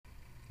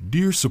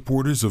Dear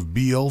supporters of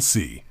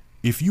BLC,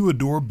 if you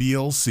adore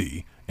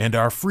BLC and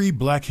our free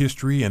Black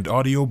History and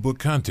audiobook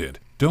content,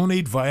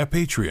 donate via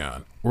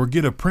Patreon or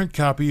get a print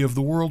copy of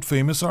the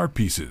world-famous art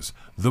pieces,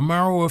 The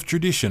Marrow of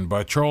Tradition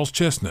by Charles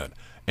Chesnutt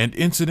and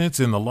Incidents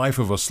in the Life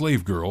of a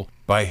Slave Girl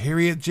by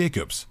Harriet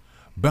Jacobs,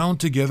 bound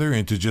together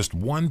into just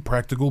one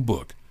practical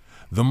book.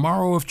 The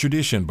Marrow of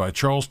Tradition by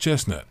Charles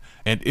Chesnutt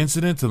and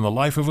Incidents in the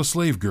Life of a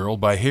Slave Girl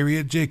by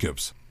Harriet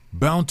Jacobs,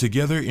 bound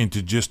together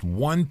into just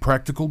one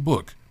practical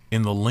book,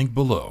 in the link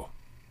below.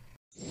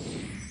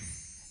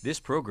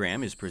 This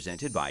program is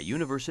presented by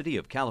University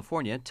of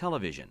California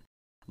Television.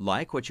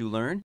 Like what you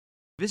learn?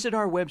 Visit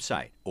our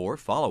website or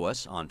follow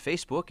us on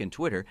Facebook and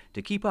Twitter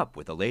to keep up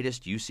with the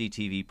latest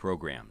UCTV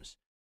programs.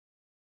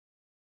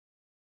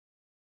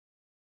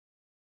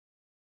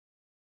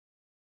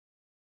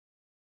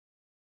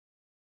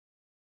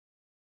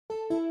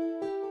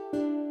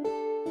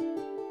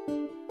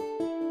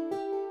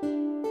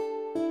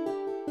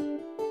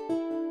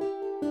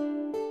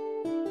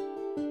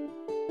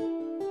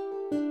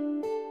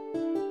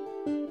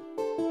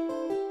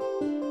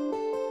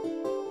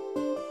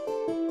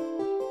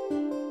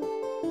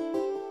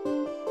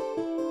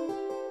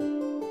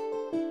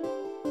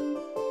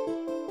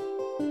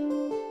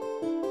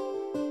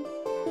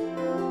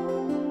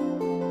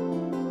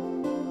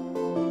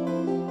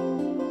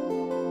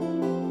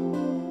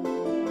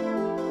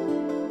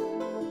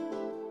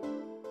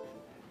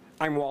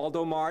 I'm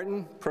Waldo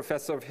Martin,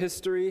 Professor of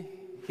History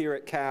here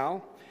at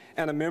Cal,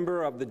 and a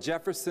member of the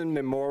Jefferson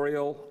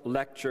Memorial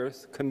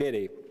Lectures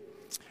Committee.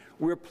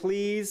 We're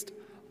pleased,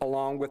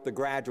 along with the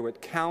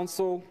Graduate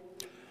Council,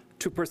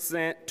 to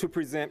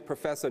present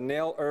Professor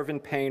Nell Irvin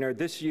Painter,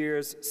 this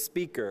year's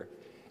speaker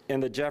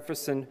in the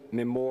Jefferson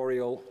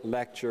Memorial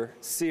Lecture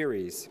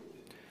Series.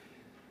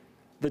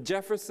 The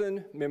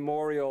Jefferson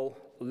Memorial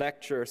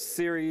Lecture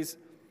Series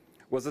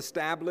was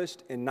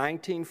established in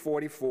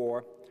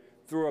 1944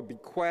 through a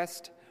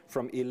bequest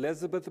from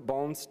Elizabeth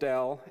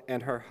Bonestell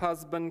and her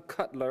husband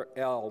Cutler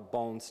L.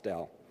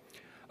 Bonestell.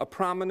 A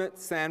prominent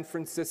San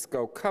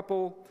Francisco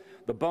couple,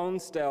 the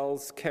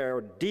Bonestells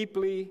cared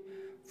deeply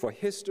for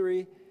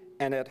history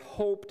and had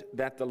hoped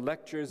that the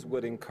lectures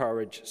would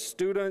encourage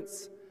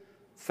students,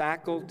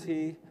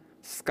 faculty,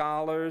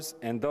 scholars,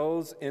 and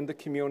those in the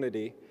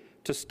community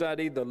to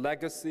study the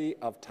legacy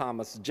of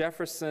Thomas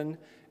Jefferson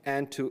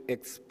and to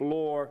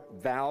explore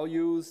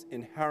values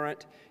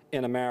inherent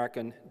in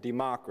American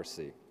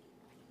democracy.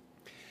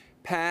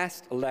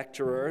 Past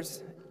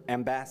lecturers,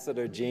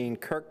 Ambassador Jeane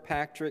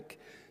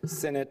Kirkpatrick,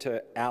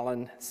 Senator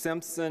Alan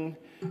Simpson,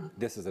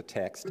 this is a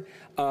text,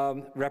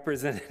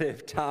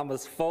 Representative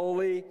Thomas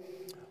Foley,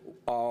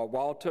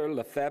 Walter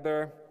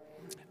Lefebvre,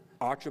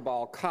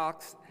 Archibald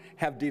Cox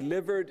have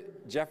delivered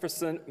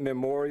Jefferson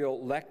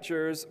Memorial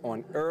Lectures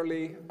on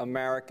early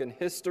American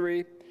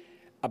history,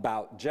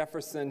 about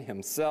Jefferson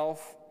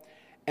himself,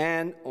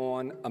 and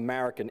on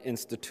American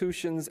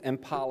institutions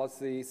and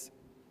policies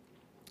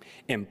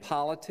in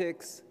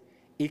politics,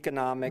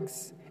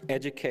 economics,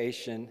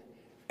 education,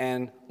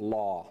 and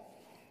law.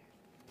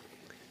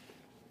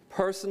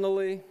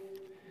 Personally,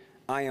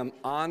 I am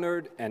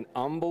honored and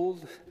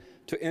humbled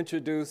to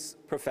introduce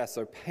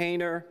Professor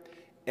Painter,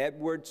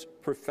 Edwards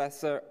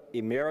Professor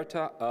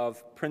Emerita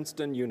of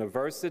Princeton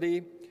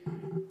University.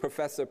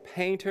 Professor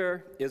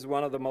Painter is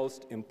one of the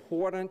most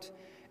important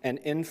and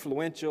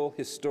influential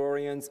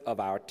historians of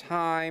our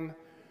time.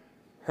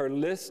 Her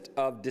list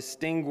of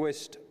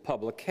distinguished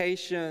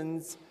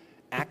publications,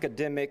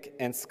 academic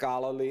and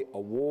scholarly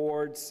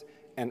awards,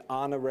 and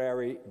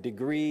honorary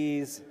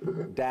degrees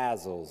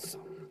dazzles.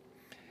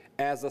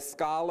 As a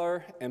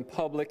scholar and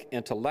public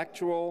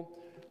intellectual,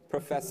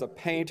 Professor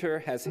Painter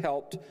has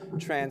helped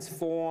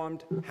transform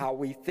how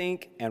we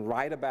think and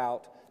write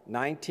about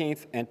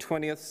 19th and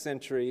 20th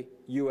century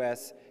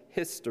U.S.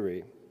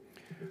 history.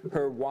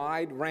 Her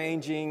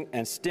wide-ranging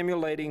and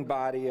stimulating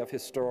body of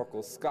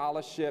historical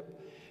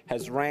scholarship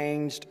has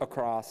ranged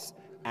across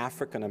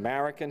African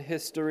American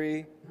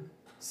history,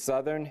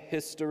 Southern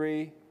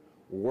history,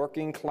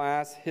 working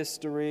class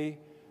history,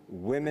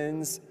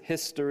 women's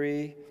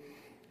history,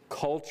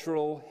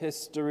 cultural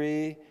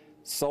history,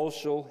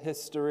 social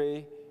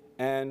history,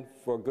 and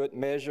for good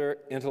measure,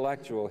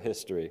 intellectual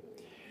history.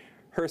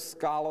 Her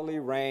scholarly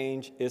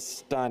range is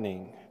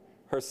stunning.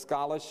 Her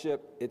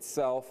scholarship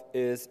itself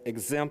is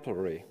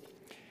exemplary.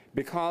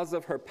 Because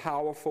of her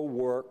powerful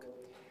work,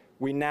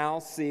 we now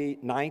see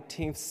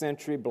 19th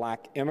century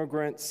Black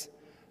immigrants,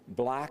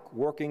 Black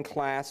working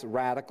class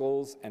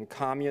radicals and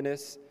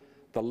communists,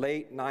 the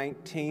late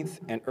 19th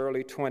and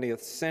early 20th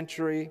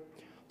century,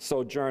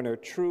 Sojourner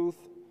Truth,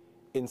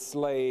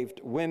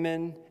 enslaved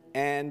women,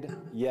 and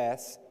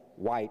yes,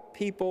 white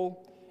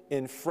people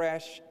in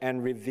fresh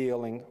and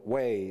revealing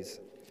ways.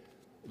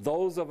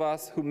 Those of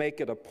us who make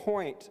it a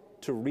point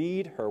to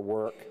read her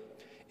work,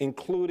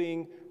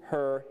 including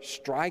her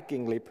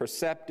strikingly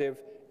perceptive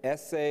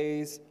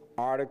essays,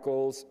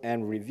 articles,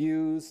 and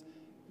reviews,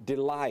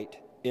 delight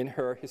in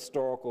her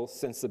historical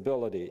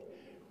sensibility,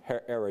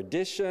 her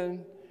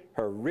erudition,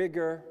 her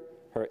rigor,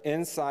 her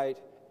insight,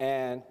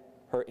 and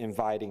her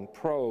inviting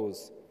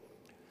prose.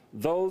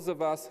 Those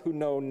of us who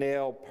know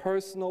Nell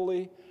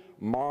personally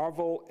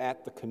marvel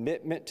at the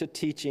commitment to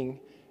teaching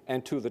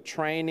and to the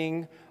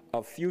training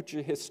of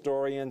future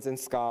historians and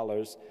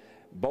scholars.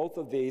 Both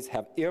of these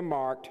have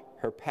earmarked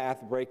her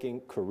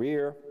path-breaking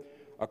career,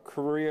 a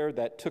career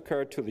that took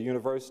her to the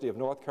University of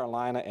North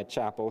Carolina at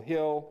Chapel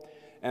Hill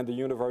and the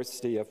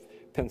University of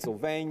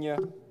Pennsylvania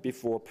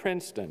before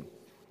Princeton.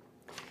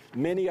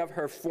 Many of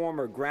her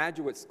former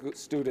graduate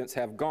students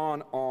have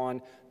gone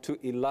on to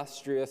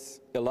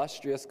illustrious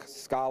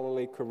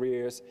scholarly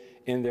careers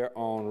in their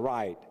own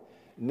right.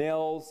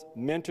 Nell's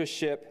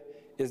mentorship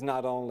is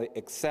not only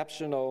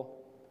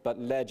exceptional, but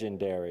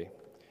legendary.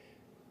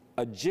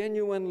 A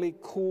genuinely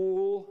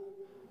cool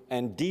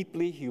and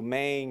deeply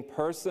humane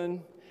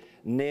person,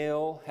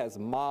 Nell has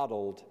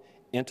modeled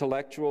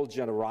intellectual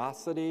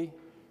generosity,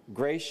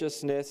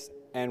 graciousness,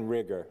 and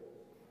rigor.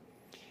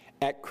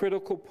 At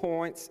critical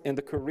points in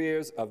the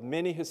careers of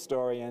many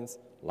historians,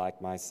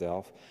 like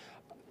myself,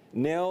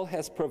 Nell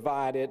has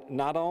provided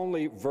not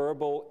only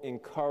verbal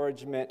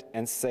encouragement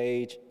and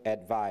sage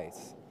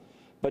advice,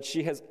 but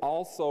she has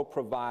also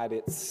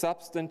provided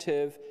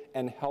substantive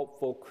and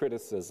helpful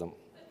criticism,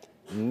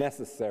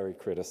 necessary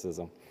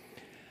criticism.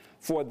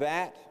 For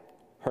that,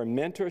 her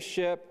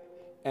mentorship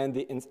and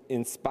the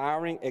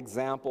inspiring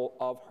example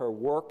of her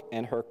work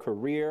and her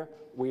career,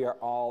 we are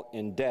all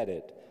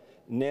indebted.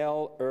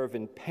 Nell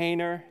Irvin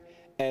Painter,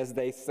 as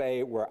they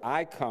say where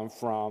I come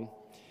from,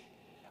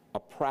 a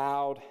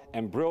proud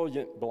and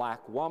brilliant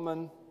black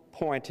woman,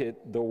 pointed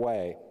the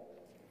way.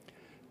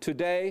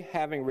 Today,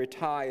 having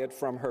retired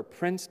from her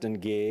Princeton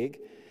gig,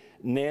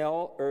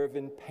 Nell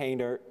Irvin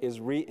Painter is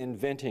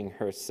reinventing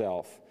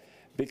herself,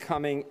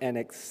 becoming an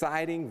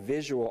exciting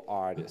visual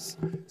artist,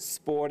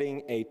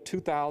 sporting a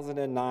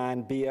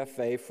 2009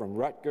 BFA from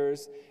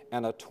Rutgers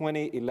and a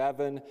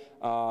 2011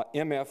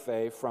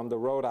 MFA from the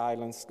Rhode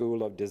Island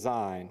School of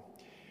Design.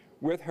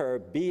 With her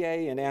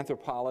BA in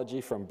anthropology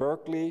from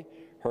Berkeley,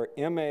 her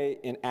MA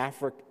in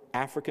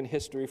African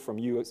history from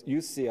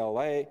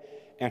UCLA,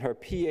 and her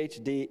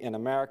PhD in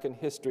American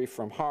history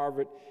from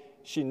Harvard,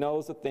 she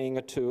knows a thing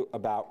or two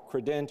about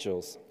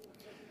credentials.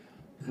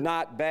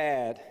 Not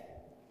bad,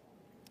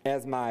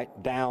 as my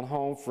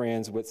down-home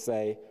friends would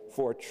say,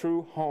 for a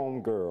true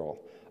home girl,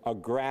 a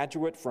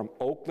graduate from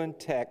Oakland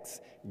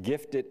Tech's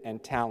Gifted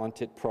and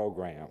Talented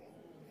program.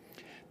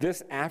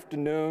 This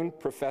afternoon,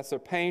 Professor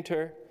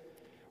Painter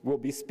will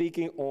be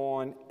speaking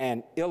on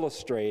and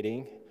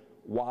illustrating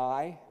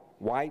why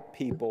white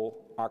people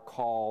are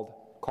called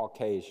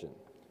Caucasian.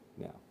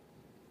 Now.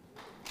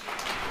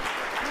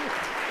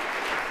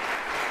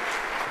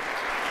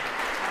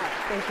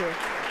 Thank you.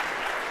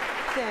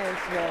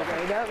 Thanks,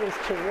 Waldo. That was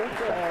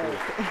terrific.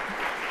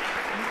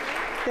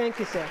 Thank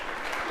you, sir.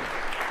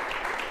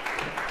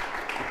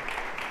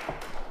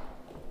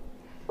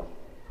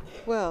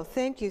 Well,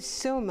 thank you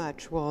so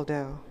much,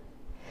 Waldo.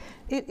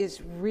 It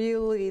is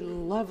really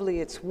lovely.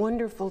 It's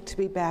wonderful to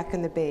be back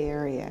in the Bay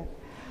Area.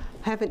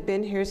 I haven't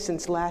been here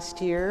since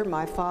last year.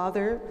 My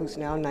father, who's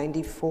now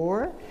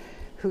 94,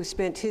 who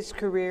spent his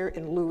career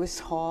in Lewis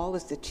Hall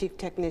as the chief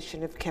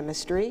technician of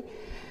chemistry,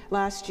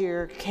 last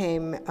year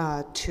came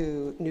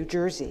to New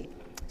Jersey.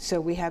 So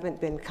we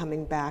haven't been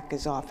coming back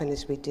as often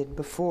as we did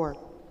before.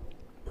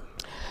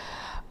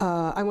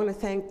 I want to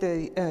thank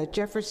the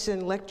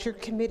Jefferson Lecture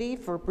Committee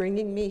for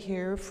bringing me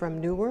here from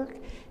Newark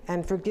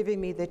and for giving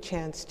me the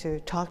chance to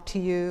talk to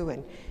you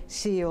and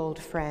see old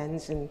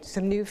friends and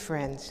some new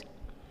friends.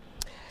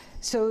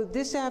 So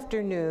this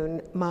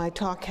afternoon, my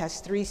talk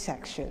has 3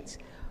 sections.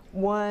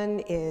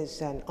 One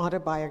is an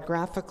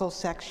autobiographical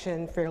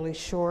section, fairly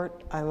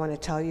short. I want to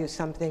tell you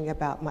something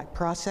about my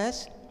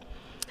process.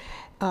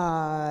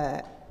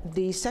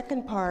 The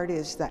second part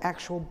is the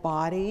actual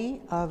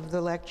body of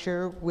the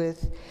lecture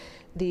with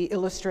the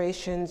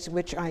illustrations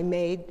which I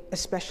made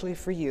especially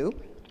for you.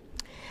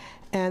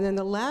 And then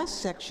the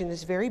last section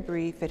is very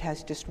brief. It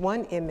has just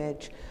one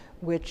image,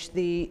 which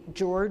the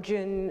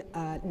Georgian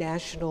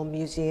National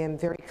Museum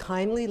very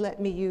kindly let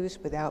me use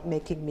without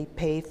making me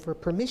pay for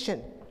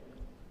permission.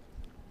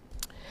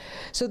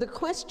 So the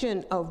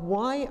question of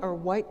why are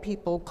white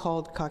people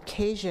called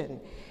Caucasian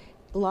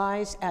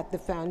lies at the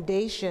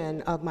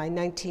foundation of my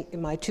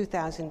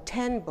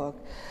 2010 book,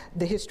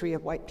 The History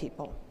of White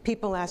People.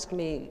 People ask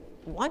me,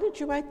 why did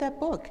you write that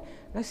book?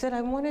 And I said,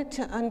 I wanted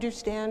to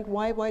understand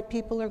why white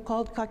people are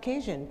called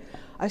Caucasian.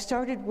 I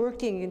started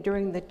working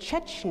during the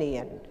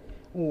Chechenian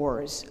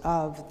wars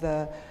of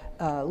the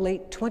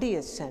late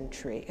 20th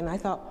century, and I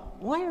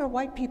thought, why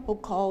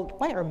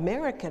are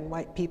American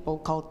white people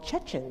called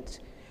Chechens?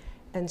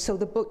 And so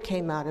the book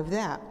came out of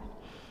that.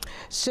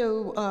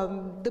 So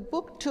the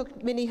book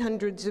took many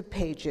hundreds of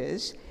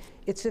pages.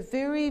 It's a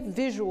very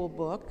visual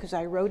book, because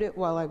I wrote it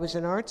while I was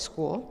in art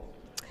school.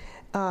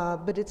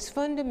 But it's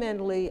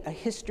fundamentally a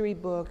history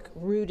book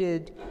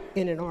rooted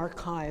in an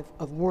archive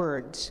of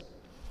words.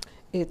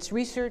 Its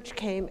research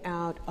came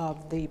out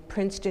of the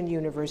Princeton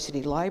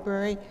University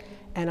Library,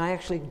 and I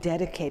actually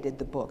dedicated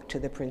the book to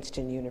the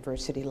Princeton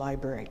University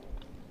Library.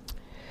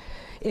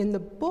 In the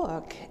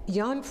book,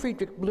 Jan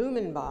Friedrich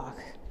Blumenbach,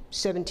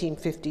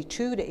 1752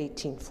 to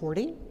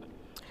 1840,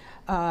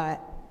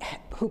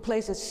 who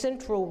plays a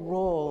central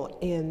role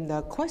in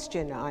the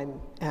question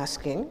I'm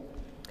asking,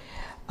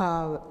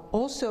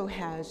 also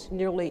has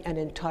nearly an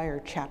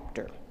entire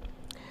chapter.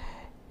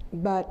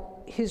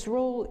 But his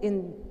role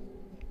in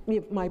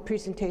my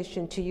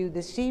presentation to you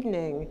this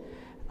evening,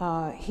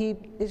 he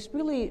is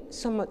really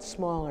somewhat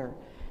smaller,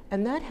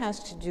 and that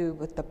has to do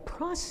with the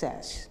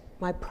process,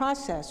 my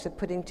process of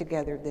putting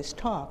together this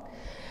talk.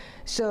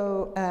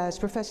 So, as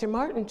Professor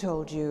Martin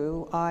told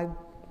you, I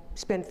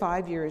spent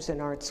 5 years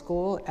in art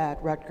school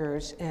at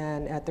Rutgers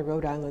and at the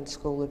Rhode Island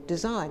School of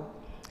Design.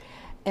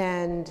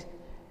 And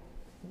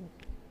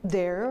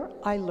there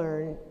I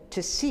learned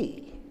to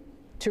see,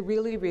 to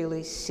really,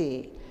 really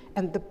see.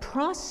 And the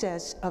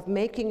process of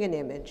making an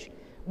image,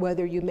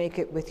 whether you make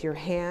it with your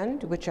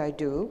hand, which I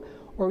do,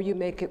 or you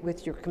make it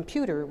with your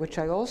computer, which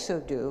I also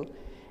do,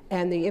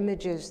 and the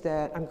images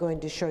that I'm going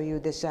to show you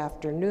this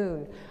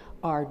afternoon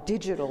are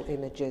digital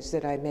images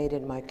that I made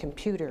in my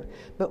computer.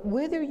 But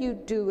whether you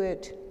do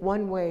it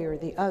one way or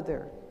the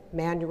other,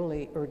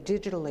 manually or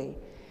digitally,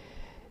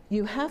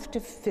 you have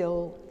to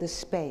fill the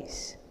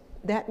space.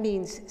 That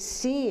means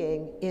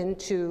seeing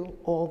into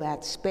all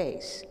that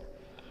space.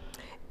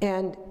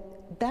 And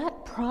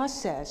that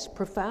process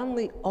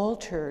profoundly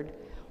altered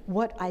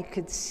what I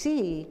could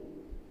see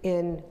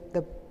in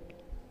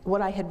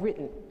what I had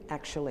written,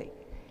 actually,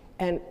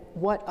 and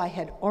what I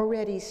had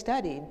already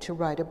studied to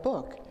write a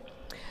book.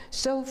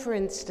 So, for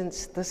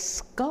instance, the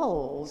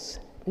skulls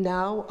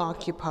now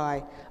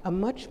occupy a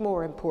much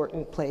more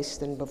important place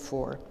than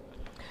before,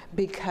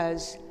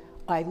 because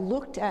I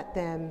looked at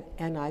them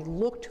and I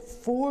looked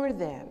for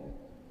them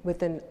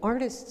with an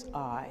artist's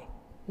eye,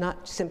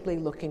 not simply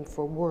looking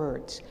for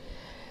words.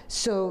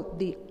 So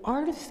the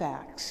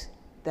artifacts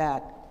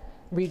that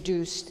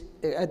reached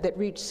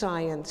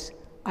science,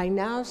 I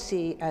now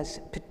see as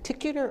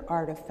particular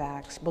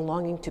artifacts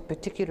belonging to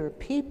particular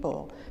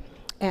people,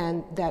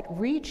 and that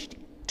reached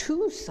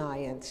to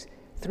science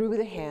through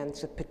the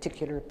hands of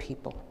particular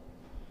people.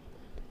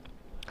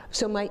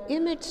 So my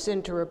image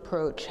center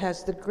approach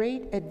has the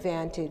great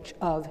advantage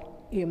of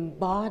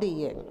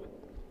embodying,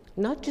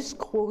 not just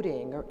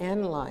quoting or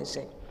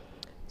analyzing,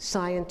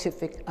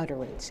 scientific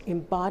utterance,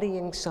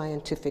 embodying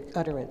scientific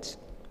utterance.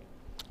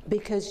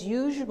 Because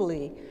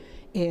usually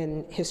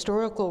in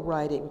historical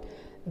writing,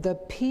 the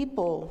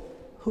people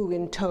who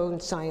intone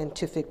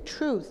scientific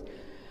truth,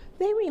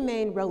 they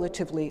remain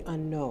relatively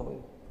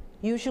unknown.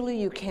 Usually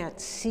you can't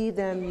see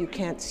them, you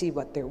can't see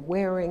what they're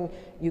wearing,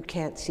 you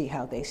can't see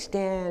how they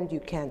stand,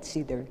 you can't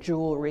see their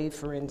jewelry,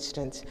 for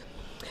instance.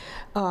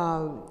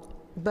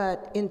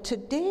 But in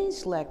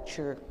today's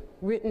lecture,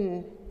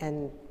 written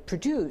and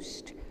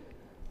produced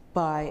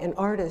by an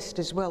artist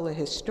as well as a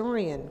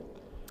historian,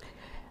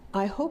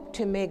 I hope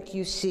to make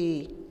you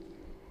see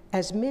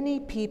as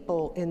many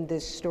people in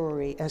this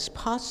story as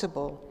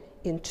possible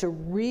into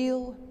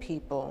real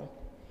people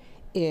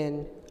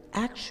in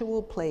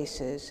actual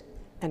places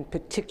and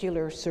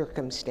particular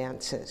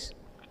circumstances.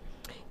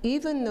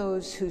 Even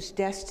those whose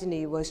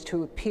destiny was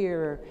to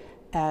appear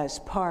as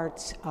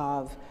parts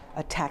of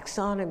a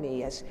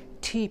taxonomy, as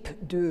type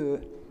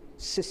de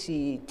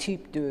ceci,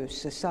 type de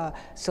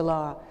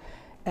cela,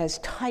 as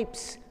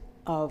types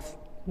of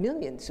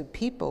millions of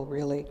people,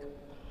 really,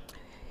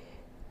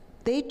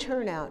 they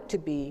turn out to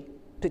be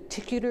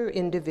particular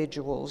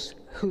individuals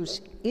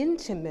whose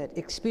intimate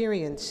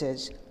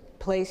experiences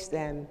place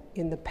them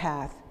in the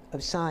path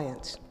of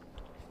science.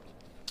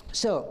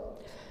 So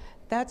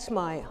that's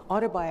my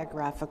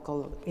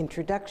autobiographical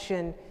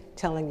introduction,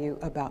 telling you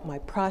about my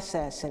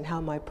process and how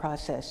my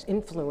process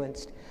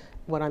influenced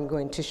what I'm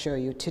going to show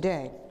you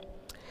today.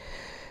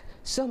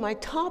 So my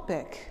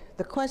topic,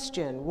 the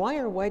question, why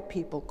are white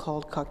people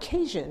called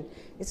Caucasian?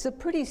 It's a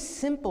pretty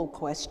simple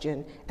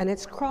question, and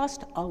it's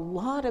crossed a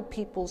lot of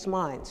people's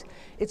minds.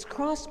 It's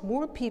crossed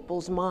more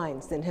people's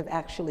minds than have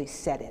actually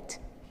said it.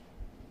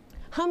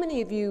 How many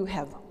of you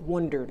have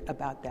wondered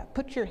about that?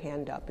 Put your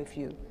hand up if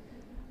you,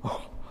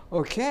 oh,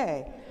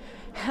 okay.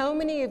 How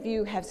many of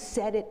you have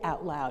said it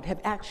out loud,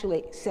 have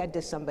actually said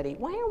to somebody,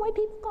 why are white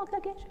people called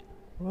Caucasian?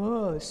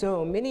 Oh,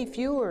 so many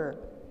fewer.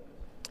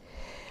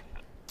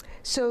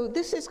 So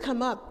this has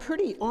come up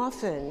pretty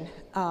often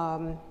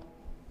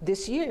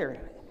this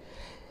year.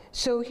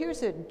 So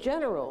here's a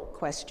general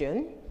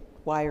question,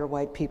 why are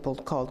white people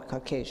called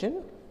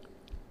Caucasian?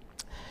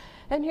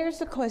 And here's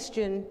the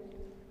question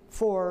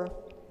for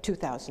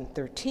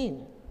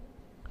 2013.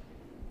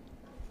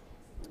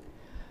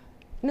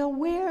 Now,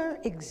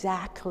 where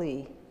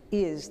exactly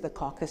is the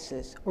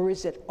Caucasus, or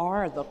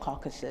are the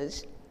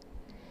Caucasus?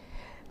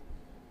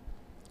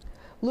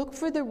 Look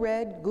for the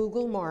red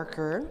Google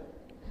marker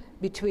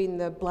between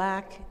the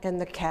Black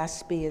and the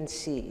Caspian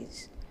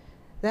Seas.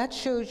 That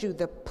shows you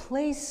the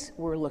place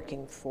we're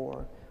looking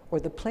for, or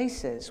the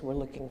places we're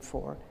looking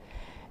for.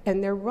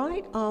 And they're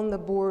right on the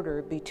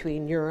border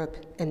between Europe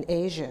and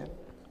Asia.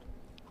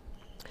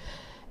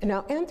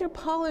 Now,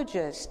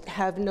 anthropologists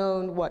have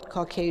known what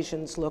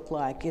Caucasians look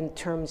like in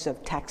terms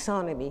of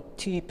taxonomy,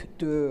 type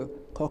de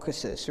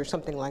Caucasus, or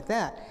something like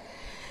that.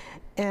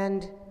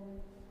 And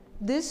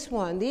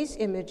these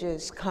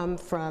images come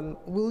from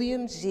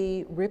William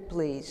Z.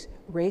 Ripley's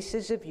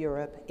Races of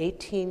Europe,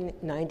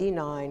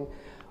 1899,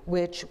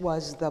 which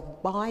was the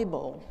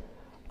Bible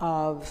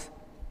of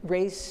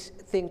race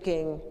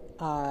thinking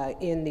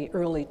in the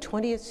early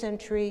 20th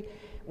century,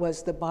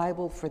 was the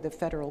Bible for the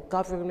federal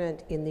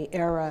government in the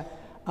era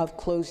of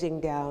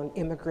closing down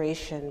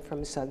immigration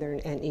from Southern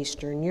and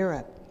Eastern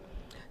Europe.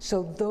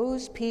 So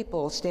those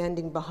people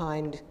standing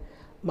behind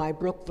my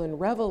Brooklyn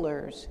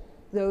revelers,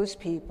 those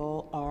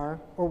people are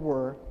or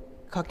were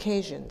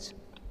Caucasians.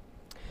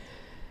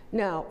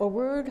 Now, a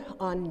word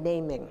on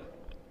naming.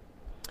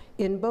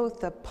 In both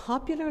the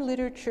popular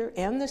literature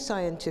and the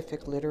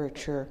scientific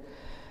literature,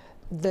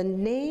 the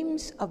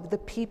names of the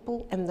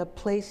people and the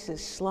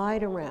places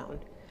slide around.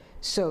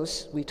 So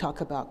we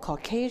talk about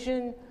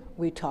Caucasian,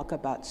 we talk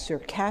about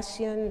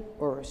Circassian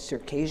or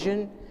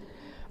Circassian,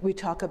 we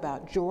talk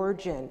about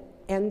Georgian,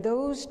 and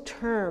those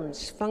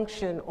terms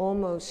function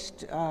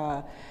almost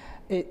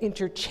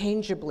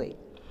interchangeably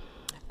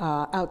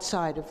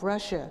outside of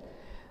Russia.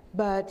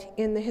 But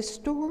in the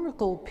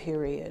historical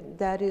period,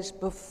 that is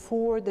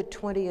before the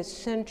 20th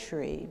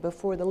century,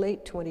 before the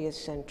late 20th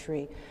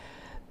century,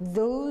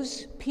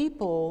 those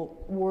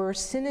people were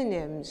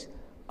synonyms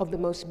of the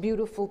most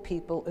beautiful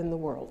people in the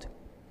world.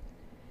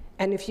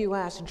 And if you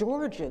ask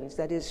Georgians,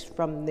 that is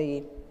from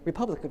the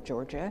Republic of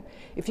Georgia,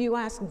 if you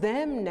ask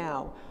them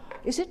now,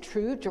 is it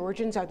true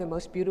Georgians are the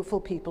most beautiful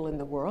people in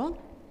the world?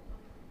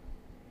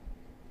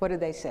 What do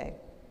they say?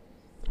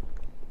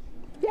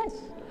 Yes.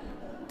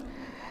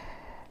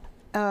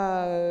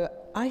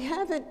 I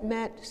haven't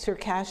met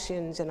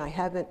Circassians and I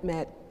haven't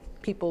met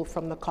people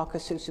from the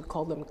Caucasus who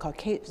call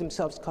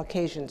themselves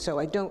Caucasian, so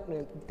I don't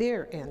know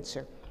their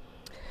answer.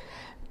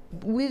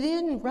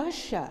 Within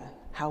Russia,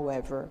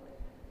 however,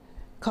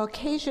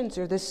 Caucasians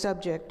are the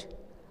subject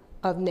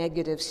of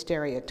negative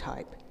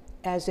stereotype,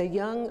 as a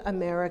young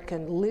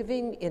American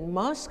living in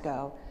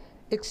Moscow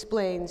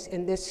explains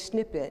in this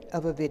snippet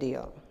of a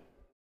video.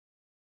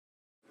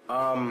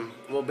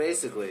 Well,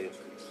 basically,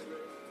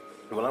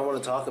 what I want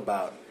to talk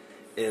about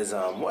is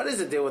what is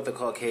the deal with the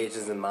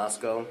Caucasians in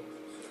Moscow?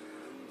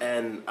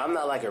 And I'm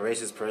not like a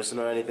racist person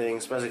or anything,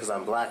 especially because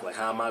I'm black. Like,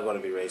 how am I going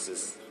to be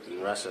racist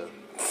in Russia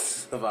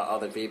about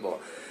other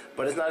people?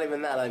 But it's not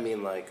even that. I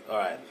mean, like, all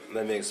right,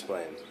 let me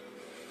explain.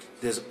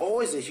 There's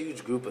always a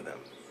huge group of them.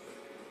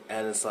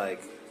 And it's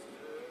like,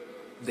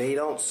 they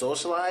don't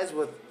socialize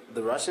with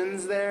the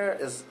Russians there.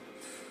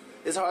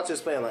 It's hard to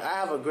explain. Like, I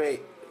have a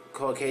great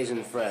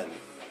Caucasian friend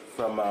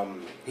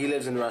from, he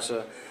lives in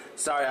Russia.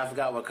 Sorry, I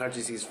forgot what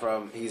countries he's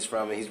from, and he's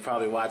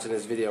probably watching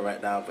this video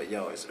right now, but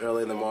yo, it's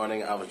early in the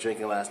morning, I was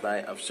drinking last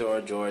night, I'm sure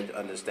George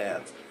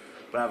understands.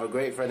 But I have a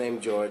great friend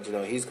named George, you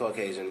know, he's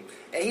Caucasian,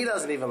 and he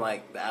doesn't even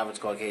like the average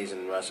Caucasian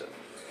in Russia.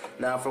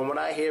 Now, from what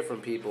I hear from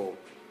people,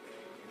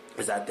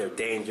 is that they're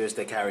dangerous,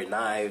 they carry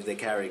knives, they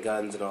carry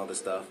guns and all this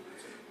stuff.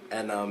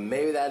 And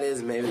maybe that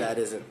is, maybe that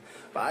isn't.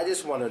 But I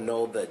just want to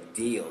know the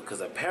deal, because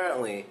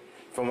apparently,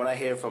 from what I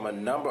hear from a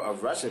number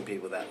of Russian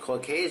people, that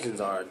Caucasians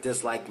are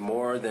disliked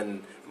more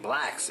than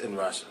blacks in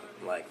Russia,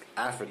 like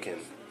African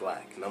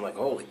black. And I'm like,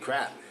 holy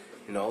crap,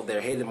 you know,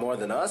 they're hated more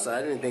than us?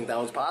 I didn't think that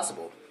was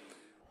possible.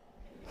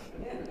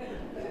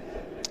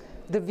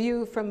 The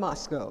view from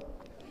Moscow.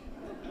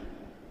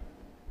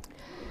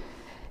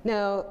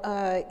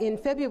 Now, in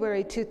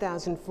February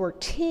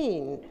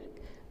 2014,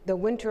 the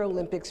Winter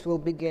Olympics will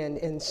begin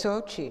in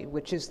Sochi,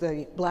 which is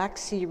the Black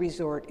Sea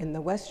resort in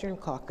the Western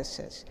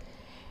Caucasus.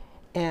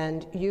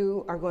 And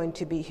you are going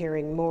to be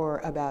hearing more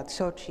about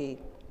Sochi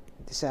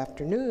this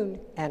afternoon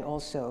and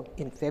also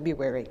in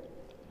February.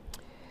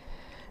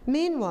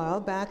 Meanwhile,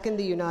 back in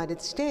the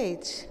United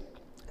States,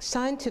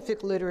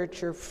 scientific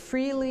literature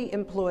freely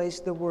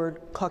employs the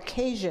word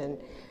Caucasian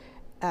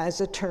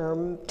as a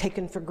term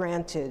taken for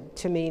granted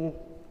to mean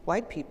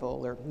white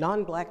people or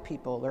non-black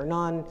people or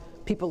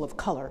non-people of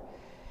color.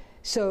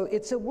 So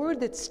it's a word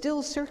that's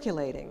still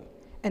circulating,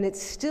 and it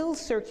still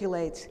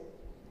circulates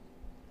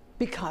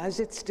because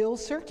it still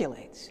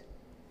circulates.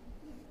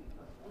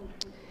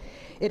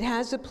 It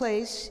has a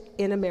place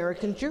in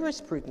American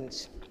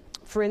jurisprudence.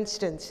 For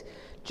instance,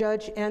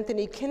 Judge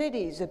Anthony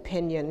Kennedy's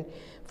opinion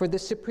for the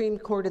Supreme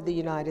Court of the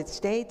United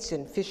States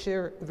in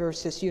Fisher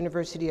versus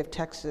University of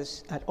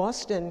Texas at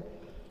Austin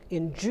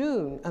in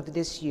June of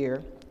this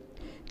year,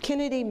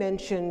 Kennedy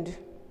mentioned,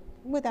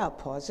 without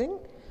pausing,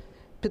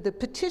 to the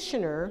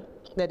petitioner,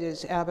 that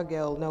is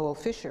Abigail Noel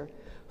Fisher,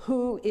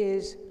 who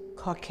is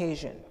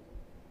Caucasian.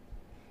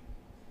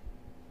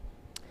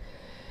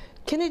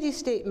 Kennedy's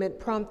statement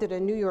prompted a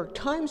New York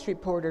Times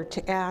reporter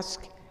to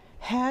ask,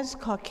 has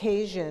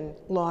Caucasian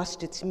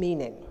lost its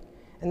meaning?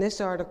 And this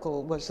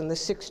article was on the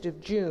 6th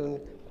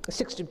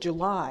of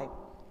July,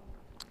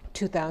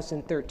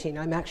 2013.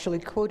 I'm actually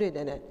quoted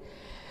in it.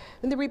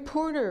 And the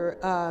reporter,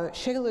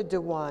 Shayla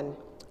Dewan,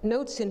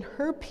 notes in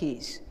her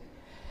piece,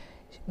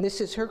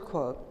 this is her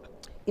quote,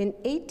 In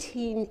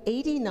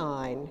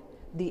 1889,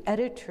 the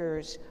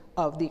editors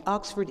of the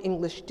Oxford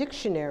English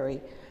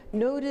Dictionary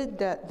noted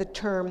that the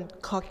term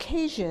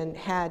Caucasian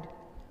had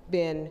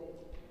been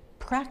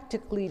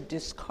practically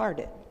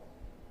discarded.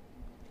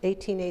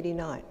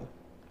 1889.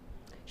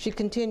 She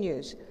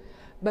continues,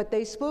 but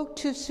they spoke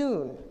too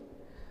soon.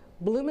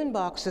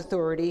 Blumenbach's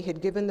authority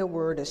had given the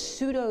word a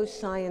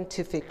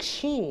pseudo-scientific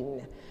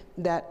sheen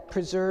that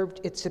preserved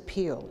its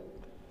appeal.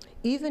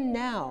 Even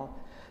now,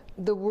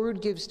 the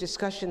word gives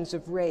discussions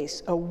of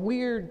race a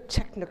weird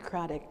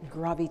technocratic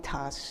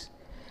gravitas,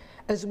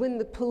 as when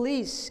the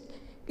police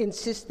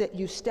insist that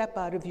you step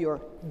out of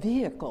your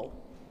vehicle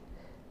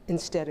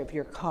instead of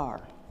your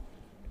car.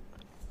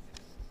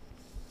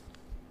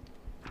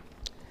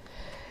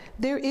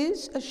 There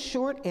is a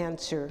short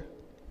answer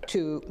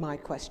to my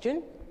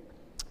question,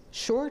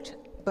 short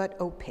but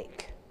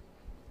opaque.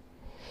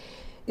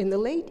 In the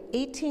late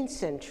 18th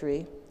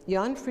century,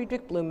 Jan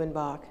Friedrich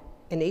Blumenbach,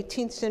 an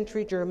 18th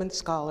century German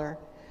scholar,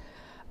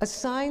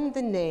 assigned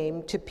the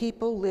name to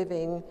people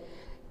living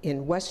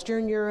in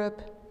Western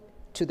Europe,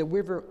 to the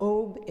River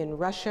Ob in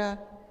Russia,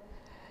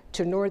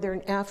 to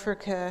Northern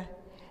Africa,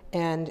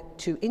 and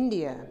to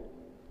India.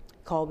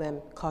 Call them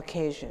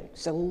Caucasian.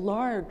 It's a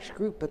large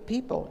group of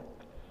people.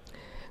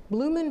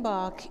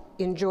 Blumenbach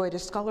enjoyed a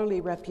scholarly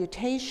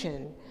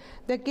reputation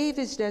that gave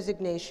his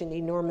designation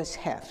enormous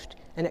heft,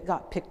 and it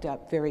got picked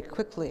up very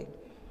quickly.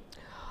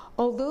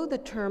 Although the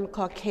term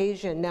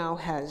Caucasian now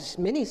has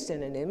many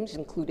synonyms,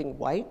 including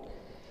white,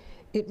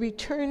 it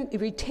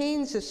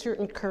retains a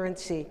certain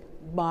currency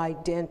by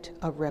dint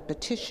of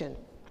repetition.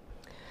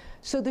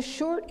 So the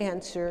short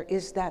answer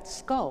is that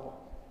skull,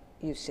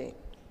 you see.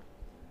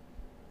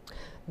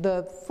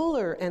 The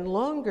fuller and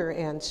longer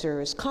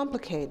answer is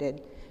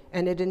complicated,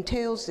 and it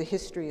entails the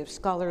history of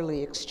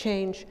scholarly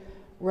exchange,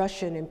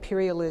 Russian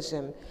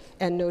imperialism,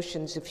 and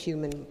notions of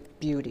human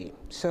beauty.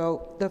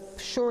 So the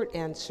short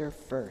answer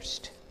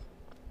first.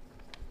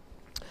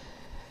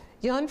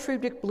 Jan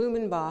Friedrich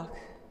Blumenbach,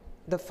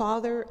 the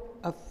father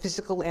of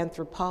physical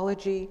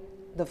anthropology,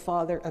 the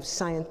father of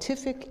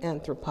scientific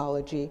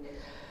anthropology,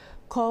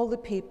 called the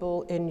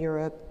people in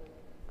Europe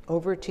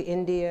over to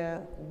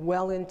India,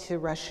 well into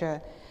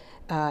Russia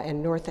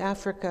and North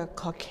Africa,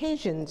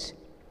 Caucasians,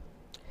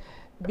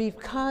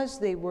 because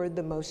they were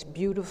the most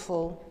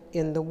beautiful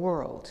in the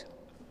world.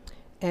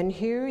 And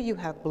here you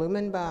have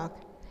Blumenbach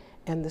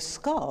and the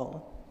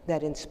skull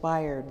that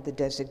inspired the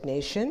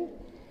designation.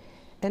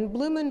 And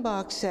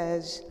Blumenbach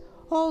says,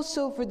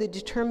 also for the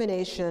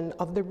determination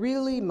of the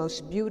really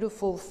most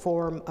beautiful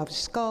form of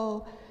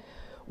skull,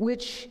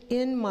 which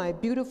in my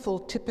beautiful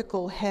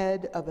typical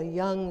head of a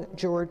young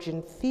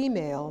Georgian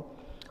female,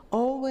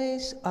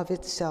 always of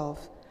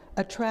itself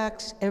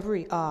attracts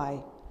every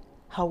eye,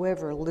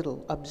 however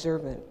little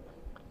observant.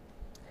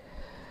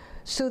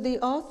 So the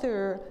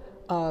author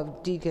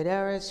of De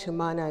Generis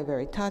Humanae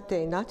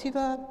Veritate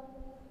Nativa,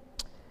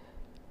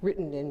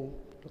 written in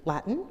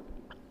Latin,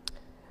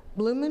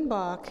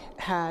 Blumenbach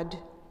had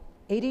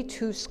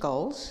 82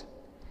 skulls,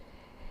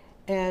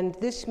 and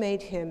this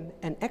made him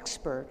an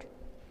expert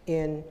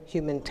in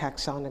human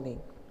taxonomy.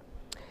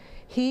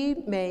 He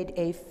made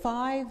a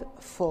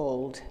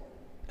five-fold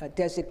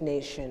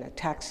designation, a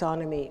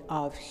taxonomy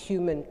of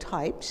human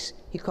types.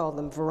 He called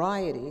them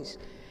varieties.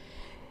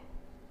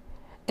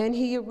 And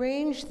he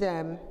arranged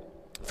them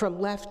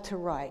from left to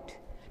right.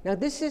 Now,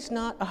 this is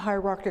not a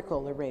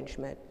hierarchical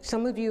arrangement.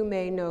 Some of you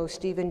may know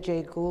Stephen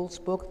Jay Gould's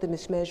book, The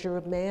Mismeasure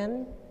of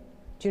Man.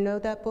 Do you know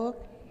that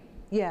book?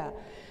 Yeah.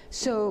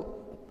 So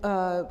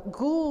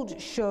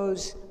Gould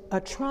shows a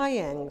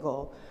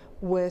triangle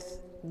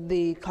with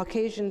the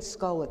Caucasian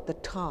skull at the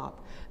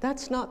top.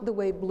 That's not the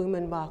way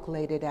Blumenbach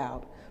laid it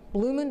out.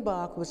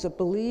 Blumenbach was a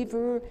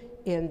believer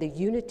in the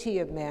unity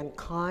of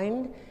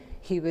mankind.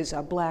 He was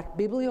a black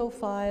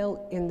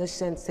bibliophile in the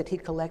sense that he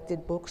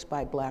collected books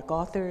by black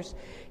authors.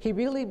 He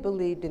really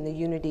believed in the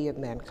unity of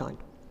mankind.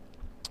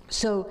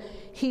 So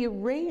he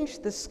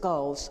arranged the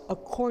skulls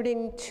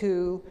according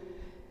to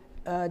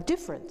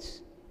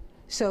difference.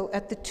 So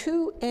at the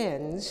two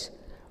ends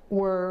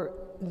were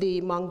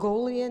the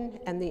Mongolian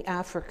and the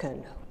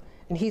African,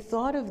 and he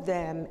thought of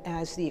them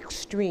as the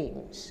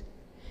extremes.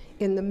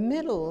 In the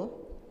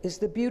middle is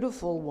the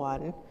beautiful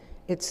one.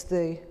 It's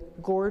the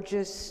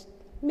gorgeous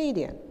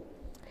median.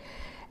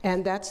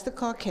 And that's the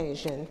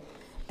Caucasian.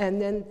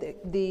 And then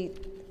the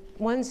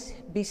ones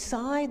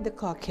beside the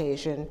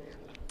Caucasian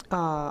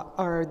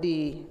are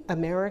the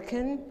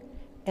American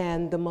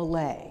and the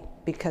Malay,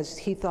 because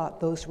he thought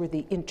those were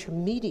the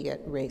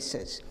intermediate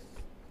races.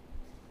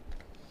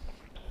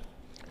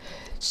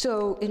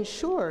 So in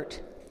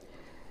short,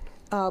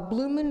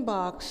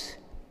 Blumenbach's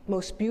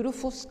most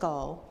beautiful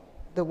skull,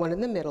 the one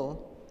in the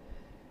middle,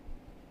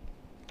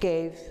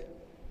 gave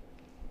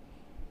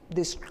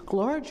this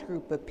large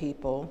group of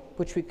people,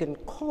 which we can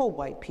call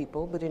white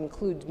people, but it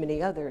includes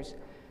many others,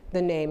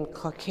 the name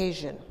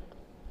Caucasian.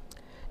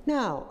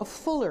 Now, a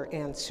fuller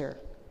answer.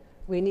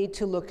 We need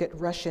to look at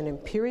Russian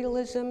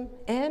imperialism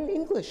and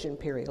English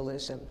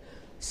imperialism,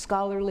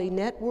 scholarly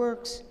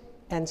networks,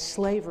 and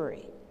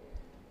slavery.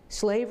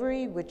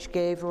 Slavery, which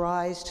gave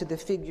rise to the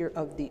figure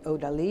of the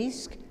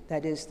odalisque,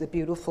 that is the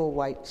beautiful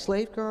white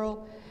slave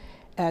girl,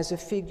 as a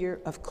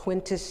figure of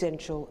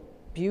quintessential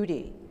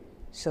beauty.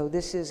 So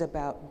this is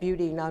about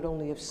beauty not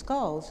only of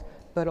skulls,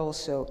 but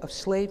also of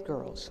slave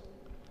girls.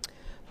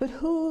 But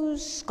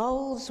whose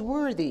skulls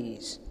were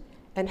these?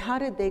 And how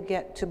did they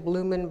get to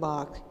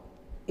Blumenbach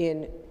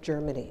in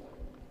Germany?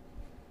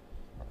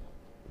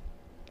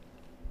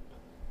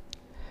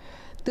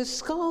 The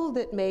skull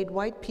that made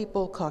white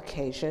people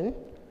Caucasian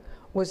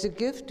was a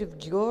gift of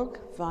Georg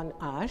von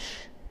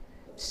Asch,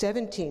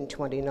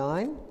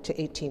 1729 to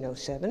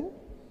 1807,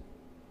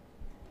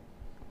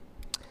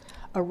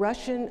 a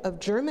Russian of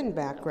German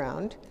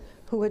background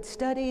who had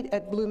studied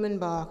at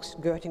Blumenbach's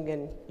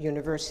Göttingen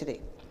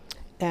University.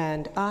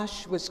 And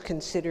Asch was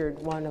considered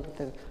one of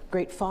the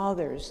great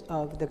fathers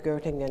of the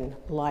Göttingen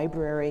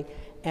Library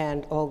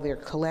and all their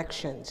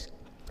collections.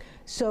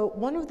 So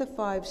one of the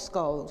 5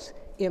 skulls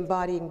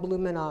embodying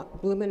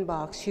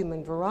Blumenbach's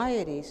human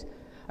varieties,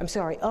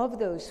 of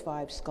those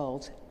 5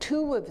 skulls,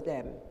 2 of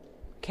them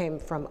came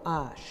from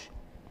Asch.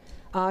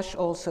 Asch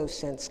also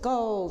sent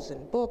skulls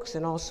and books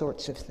and all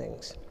sorts of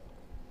things.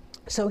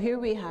 So here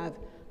we have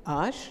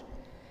Asch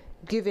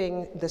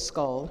giving the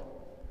skull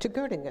to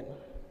Göttingen.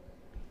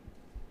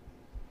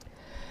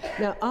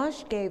 Now,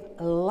 Asch gave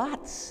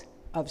lots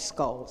of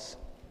skulls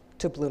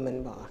to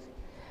Blumenbach.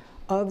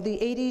 Of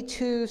the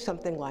 82,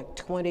 something like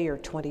 20 or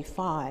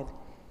 25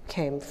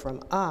 came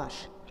from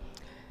Asch.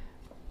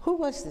 Who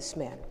was this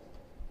man?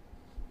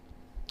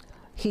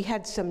 He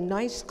had some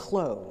nice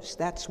clothes.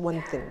 That's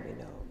one thing we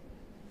know.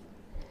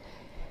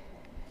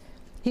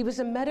 He was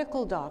a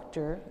medical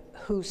doctor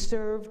who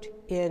served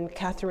in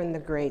Catherine the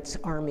Great's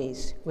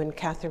armies when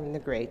Catherine the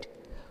Great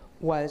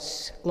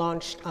was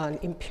launched on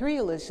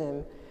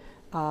imperialism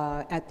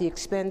at the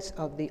expense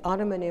of the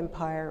Ottoman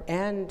Empire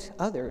and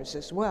others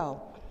as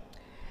well.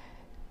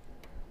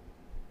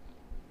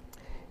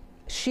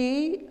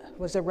 She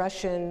was a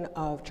Russian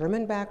of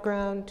German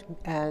background,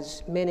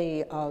 as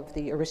many of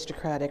the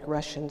aristocratic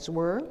Russians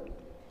were,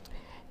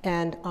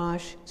 and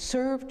Asch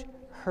served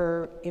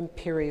her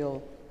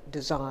imperial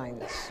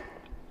designs.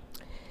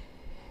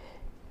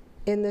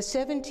 In the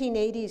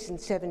 1780s and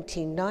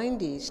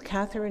 1790s,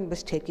 Catherine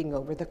was taking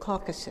over the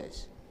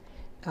Caucasus.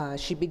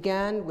 She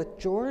began with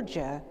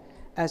Georgia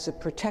as a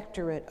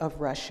protectorate of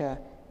Russia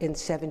in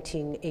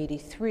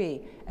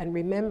 1783. And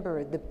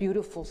remember, the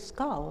beautiful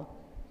skull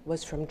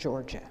was from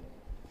Georgia.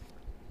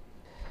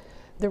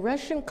 The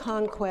Russian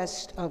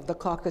conquest of the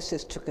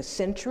Caucasus took a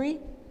century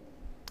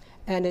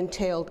and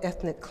entailed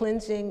ethnic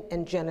cleansing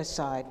and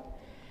genocide.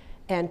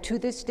 And to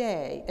this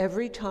day,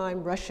 every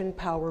time Russian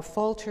power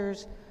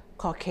falters,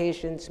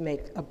 Caucasians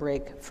make a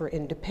break for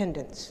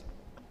independence.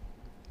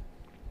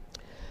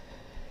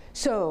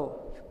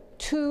 So,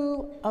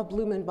 2 of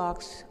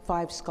Blumenbach's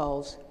 5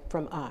 skulls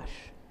from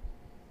Asch.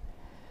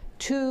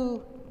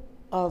 2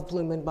 of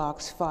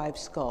Blumenbach's 5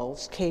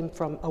 skulls came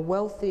from a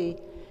wealthy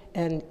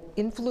and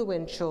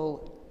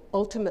influential,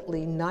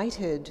 ultimately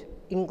knighted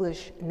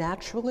English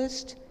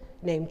naturalist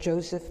named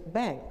Joseph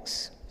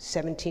Banks,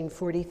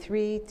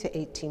 1743 to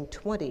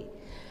 1820.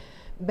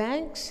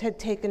 Banks had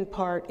taken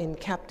part in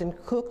Captain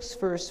Cook's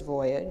first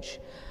voyage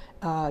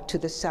to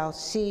the South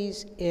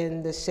Seas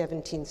in the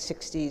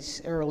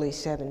 1760s, early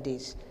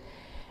 70s.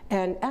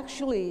 And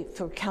actually,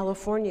 for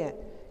California,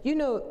 you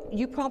know,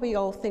 you probably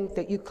all think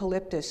that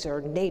eucalyptus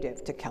are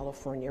native to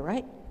California,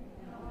 right?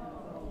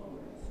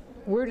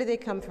 Where do they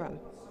come from?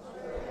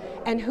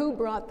 And who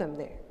brought them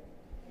there?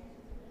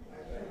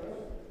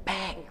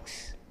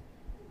 Banks.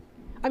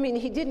 I mean,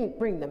 he didn't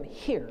bring them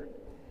here.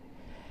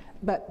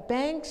 But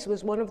Banks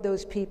was one of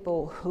those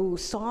people who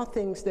saw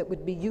things that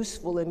would be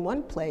useful in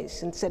one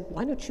place and said,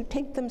 why don't you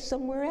take them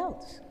somewhere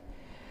else?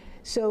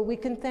 So we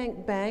can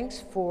thank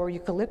Banks for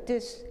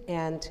eucalyptus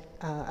and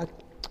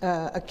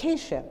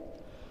acacia.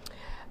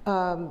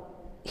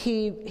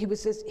 He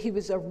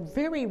was a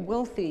very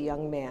wealthy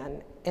young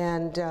man,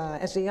 and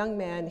as a young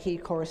man, he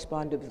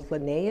corresponded with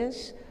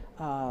Linnaeus,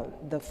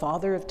 the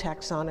father of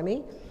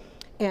taxonomy,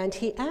 and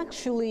he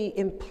actually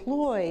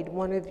employed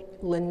one of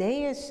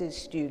Linnaeus's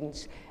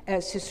students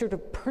as his sort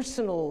of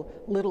personal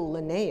little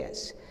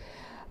Linnaeus.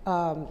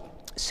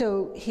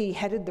 So he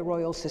headed the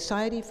Royal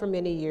Society for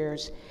many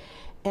years,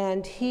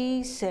 and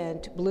he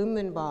sent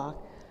Blumenbach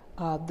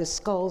the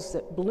skulls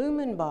that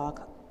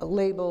Blumenbach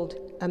labeled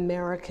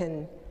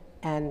American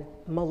and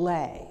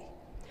Malay.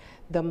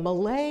 The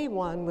Malay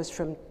one was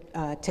from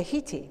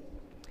Tahiti,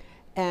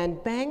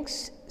 and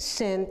Banks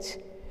sent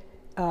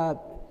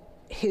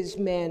his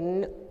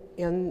men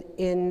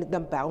in the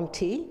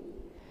Bounty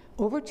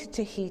over to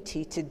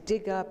Tahiti to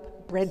dig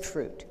up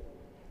breadfruit.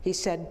 He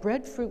said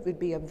breadfruit would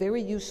be a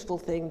very useful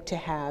thing to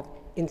have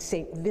in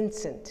St.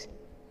 Vincent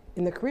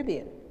in the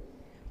Caribbean.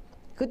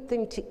 Good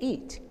thing to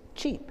eat,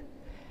 cheap.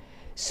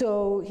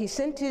 So he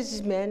sent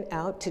his men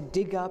out to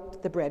dig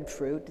up the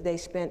breadfruit. They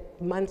spent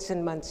months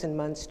and months and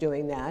months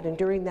doing that, and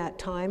during that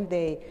time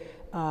they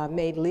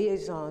made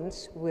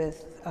liaisons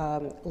with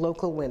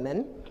local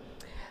women.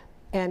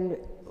 And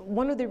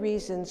one of the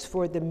reasons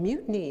for the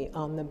mutiny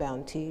on the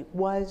Bounty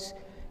was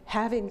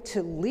having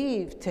to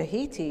leave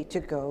Tahiti to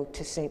go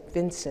to St.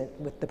 Vincent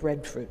with the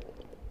breadfruit.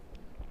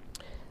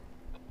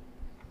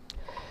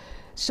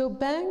 So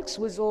Banks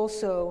was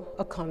also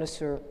a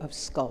connoisseur of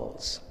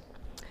skulls.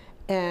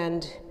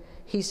 And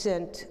he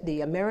sent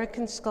the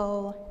American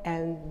skull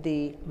and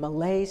the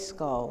Malay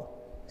skull.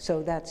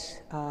 So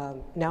that's,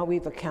 now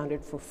we've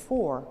accounted for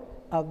 4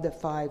 of the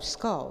 5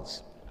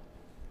 skulls.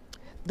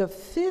 The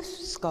 5th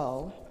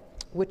skull,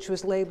 which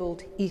was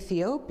labeled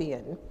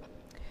Ethiopian,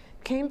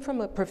 came from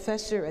a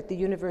professor at the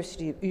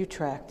University of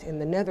Utrecht in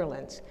the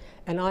Netherlands,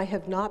 and I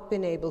have not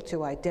been able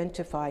to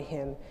identify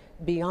him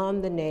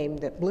beyond the name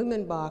that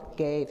Blumenbach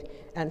gave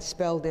and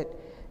spelled it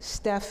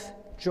Stef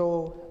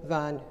Jo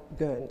van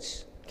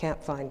Geuns.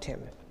 Can't find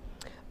him.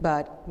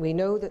 But we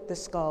know that the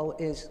skull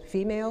is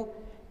female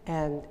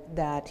and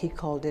that he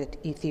called it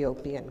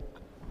Ethiopian.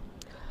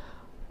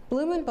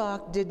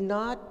 Blumenbach did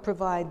not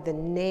provide the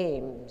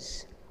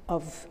names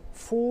of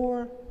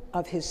 4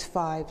 of his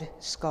 5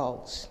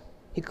 skulls.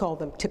 He called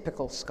them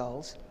typical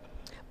skulls,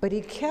 but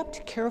he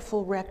kept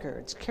careful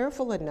records,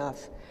 careful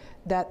enough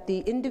that the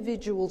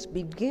individuals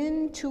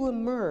begin to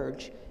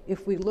emerge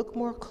if we look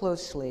more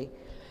closely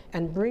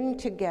and bring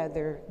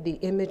together the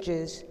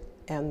images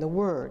and the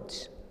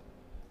words.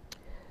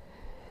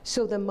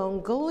 So the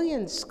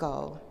Mongolian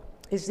skull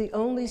is the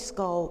only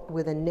skull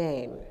with a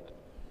name.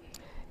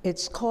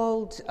 It's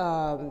called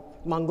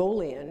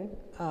Mongolian.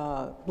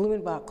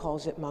 Blumenbach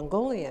calls it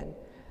Mongolian,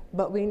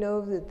 but we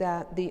know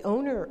that the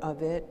owner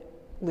of it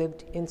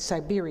lived in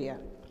Siberia.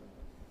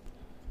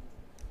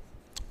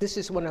 This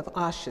is one of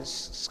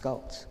Asch's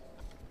skulls.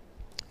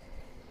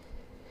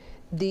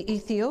 The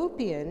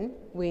Ethiopian,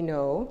 we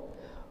know,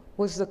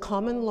 was the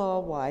common law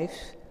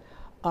wife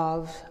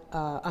of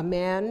a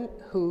man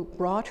who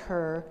brought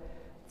her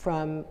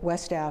from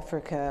West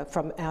Africa,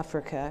 from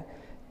Africa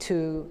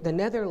to the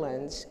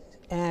Netherlands,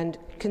 and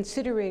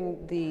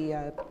considering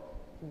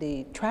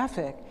the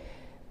traffic,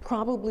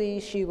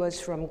 probably she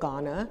was from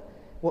Ghana,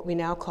 what we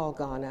now call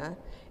Ghana,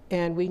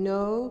 and we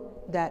know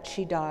that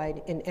she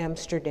died in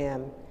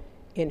Amsterdam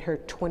in her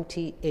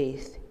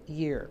 28th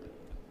year.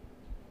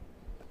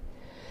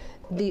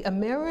 The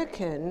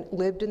American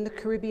lived in the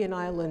Caribbean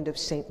island of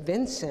St.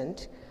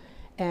 Vincent,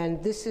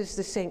 and this is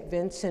the St.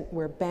 Vincent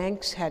where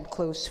Banks had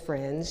close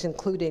friends,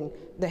 including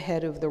the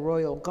head of the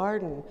Royal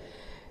Garden.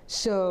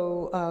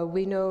 So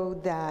we know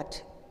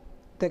that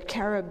the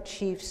Carib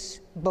chief's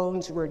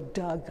bones were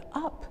dug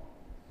up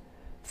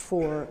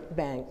for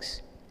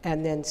Banks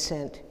and then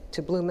sent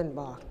to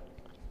Blumenbach.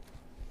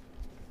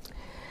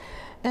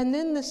 And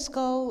then the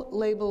skull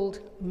labeled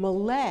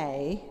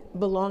Malay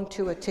belonged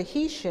to a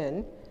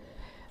Tahitian,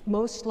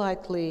 most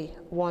likely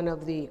one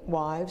of the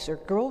wives or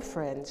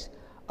girlfriends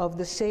of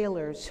the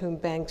sailors whom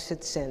Banks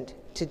had sent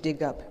to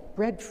dig up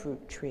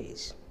breadfruit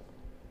trees.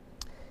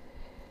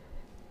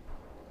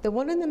 The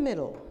one in the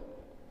middle,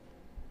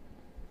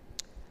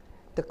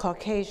 the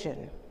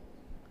Caucasian,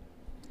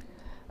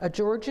 a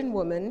Georgian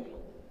woman,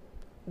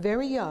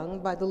 very young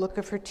by the look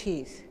of her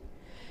teeth.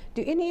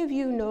 Do any of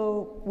you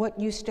know what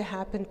used to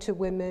happen to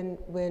women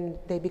when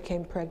they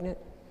became pregnant?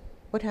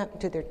 What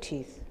happened to their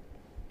teeth?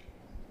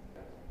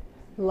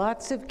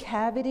 Lots of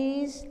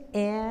cavities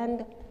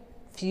and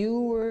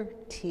fewer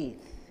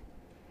teeth.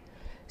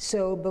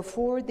 So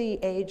before the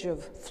age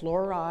of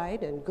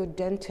fluoride and good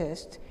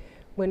dentists,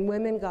 when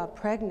women got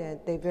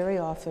pregnant, they very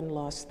often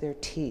lost their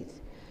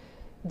teeth.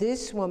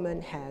 This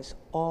woman has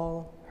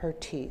all her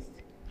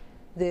teeth.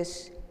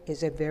 This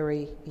is a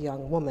very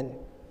young woman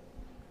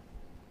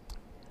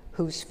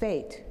whose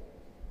fate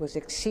was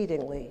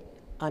exceedingly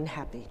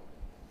unhappy.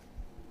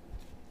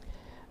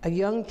 A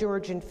young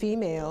Georgian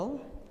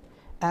female,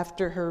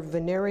 after her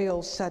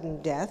venereal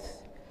sudden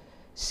death,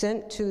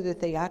 sent to the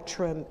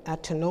Theatrum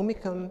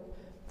Anatomicum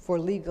for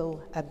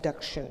legal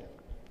abduction.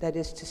 That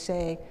is to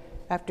say,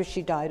 after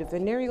she died of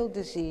venereal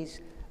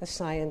disease, a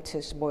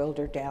scientist boiled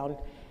her down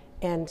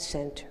and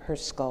sent her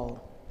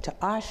skull to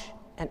Asch,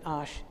 and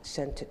Asch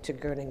sent it to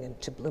Göttingen,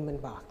 to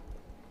Blumenbach.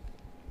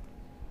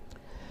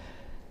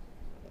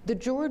 The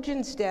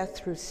Georgian's death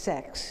through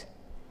sex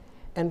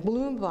and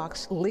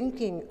Blumenbach's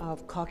linking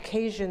of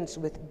Caucasians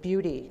with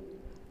beauty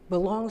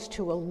belongs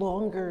to a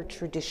longer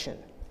tradition.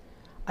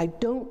 I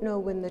don't know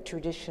when the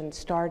tradition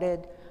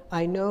started.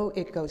 I know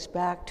it goes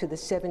back to the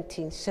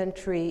 17th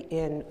century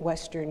in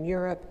Western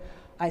Europe.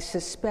 I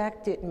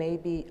suspect it may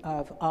be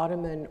of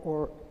Ottoman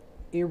or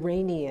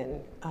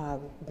Iranian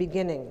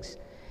beginnings.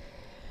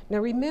 Now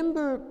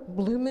remember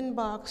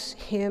Blumenbach's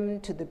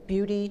hymn to the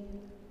beauty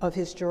of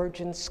his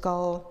Georgian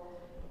skull?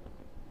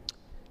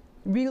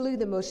 Really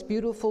the most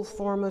beautiful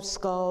form of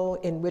skull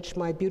in which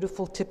my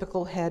beautiful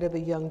typical head of a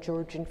young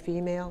Georgian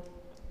female.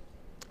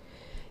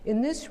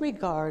 In this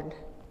regard,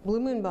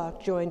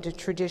 Blumenbach joined a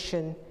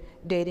tradition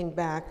dating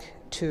back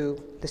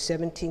to the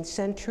 17th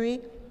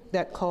century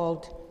that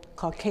called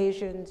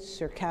Caucasians,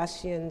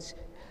 Circassians,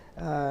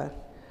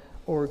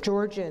 or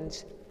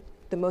Georgians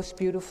the most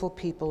beautiful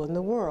people in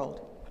the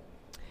world.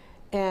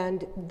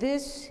 And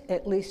this,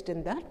 at least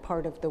in that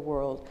part of the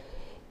world,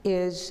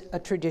 is a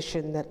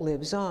tradition that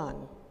lives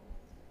on.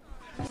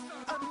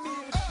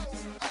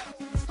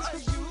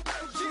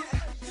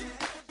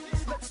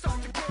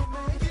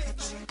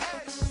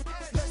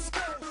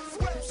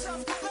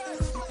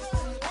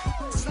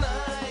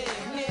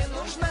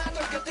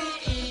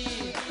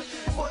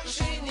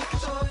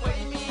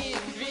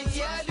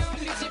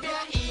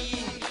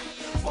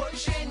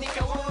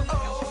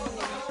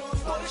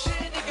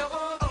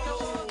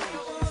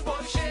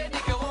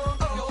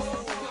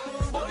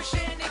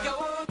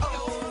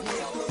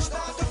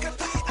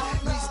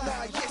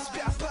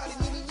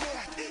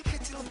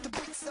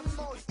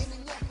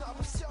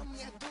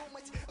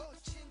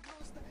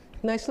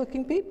 Nice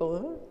looking people,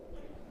 huh?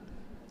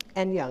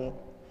 And young.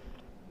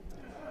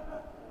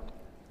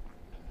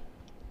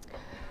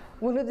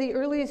 One of the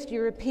earliest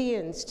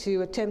Europeans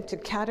to attempt to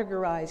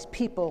categorize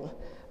people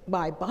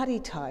by body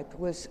type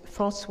was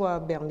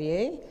François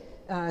Bernier,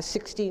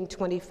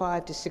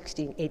 1625 to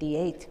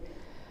 1688,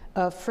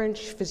 a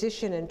French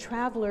physician and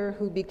traveler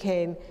who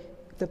became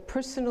the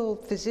personal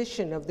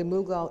physician of the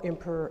Mughal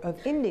Emperor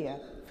of India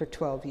for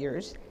 12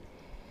 years.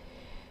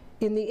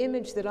 In the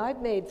image that I've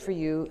made for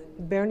you,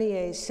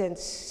 Bernier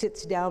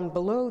sits down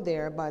below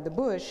there by the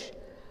bush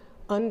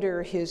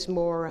under his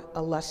more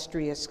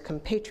illustrious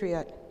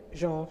compatriot,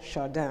 Jean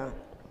Chardin.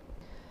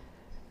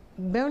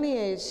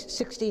 Bernier's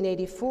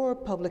 1684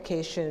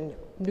 publication,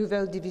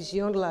 Nouvelle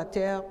division de la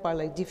Terre par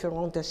les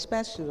différentes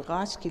espèces ou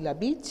races qui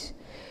l'habitent,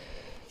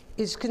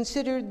 is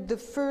considered the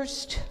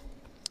first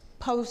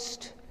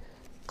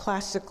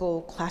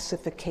post-classical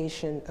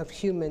classification of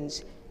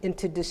humans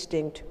into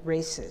distinct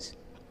races.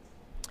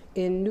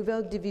 In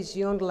Nouvelle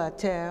division de la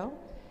Terre,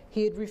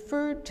 he had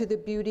referred to the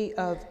beauty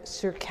of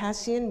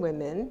Circassian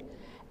women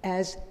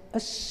as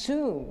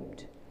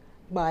assumed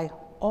by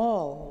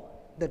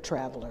all the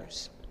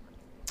travelers.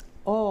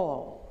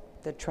 All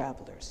the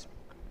travelers.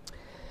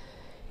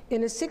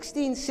 In a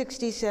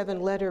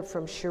 1667 letter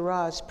from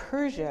Shiraz,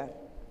 Persia,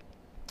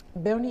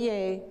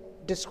 Bernier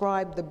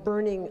described the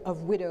burning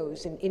of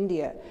widows in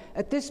India.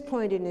 At this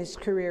point in his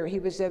career, he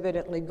was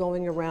evidently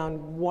going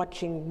around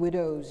watching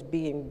widows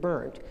being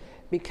burnt,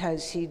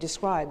 because he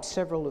described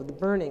several of the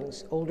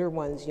burnings, older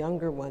ones,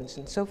 younger ones,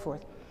 and so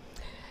forth.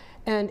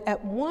 And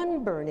at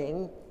one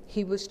burning,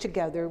 he was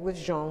together with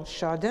Jean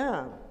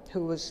Chardin,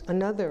 who was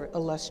another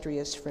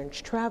illustrious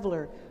French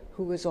traveler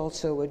who was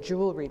also a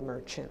jewelry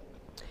merchant.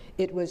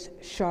 It was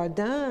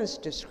Chardin's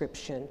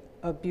description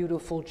of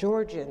beautiful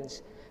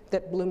Georgians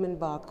that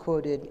Blumenbach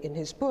quoted in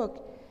his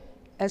book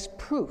as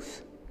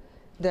proof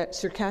that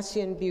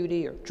Circassian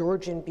beauty or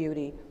Georgian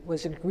beauty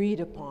was agreed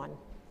upon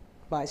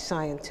by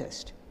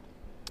scientists.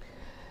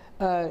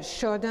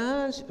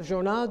 Chardin's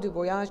Journal du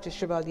voyage de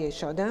Chevalier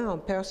Chardin en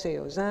Perse et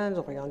aux Indes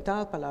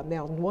orientales par la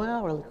mer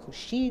Noire et le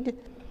Couchide,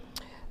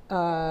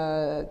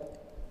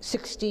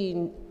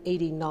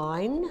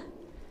 1689.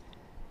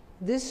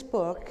 This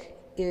book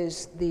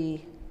is the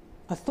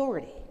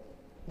authority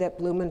that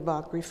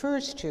Blumenbach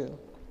refers to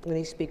when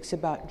he speaks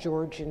about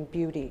Georgian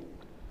beauty.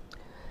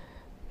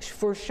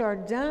 For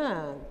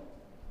Chardin,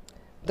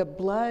 the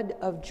blood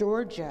of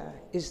Georgia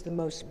is the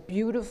most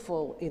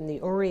beautiful in the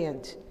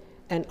Orient,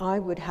 and I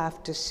would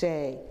have to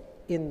say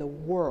in the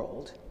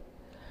world,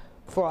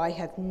 for I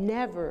have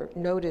never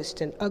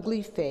noticed an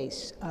ugly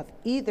face of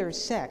either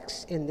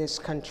sex in this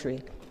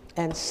country,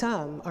 and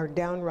some are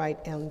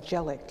downright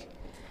angelic.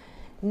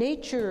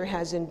 Nature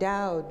has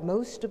endowed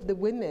most of the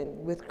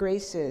women with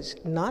graces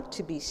not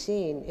to be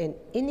seen in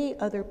any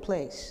other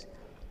place.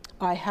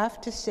 I have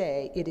to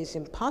say it is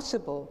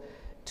impossible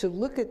to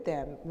look at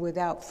them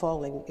without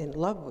falling in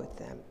love with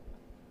them.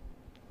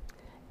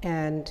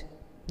 And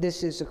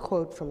this is a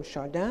quote from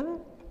Chardin.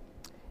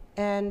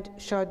 And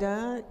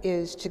Chardin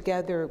is,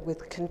 together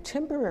with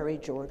contemporary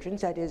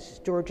Georgians, that is,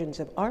 Georgians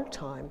of our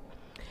time,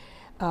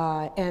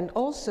 and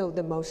also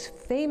the most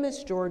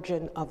famous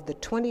Georgian of the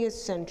 20th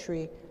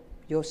century,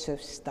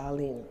 Joseph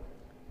Stalin.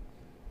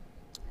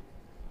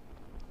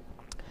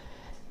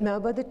 Now,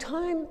 by the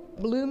time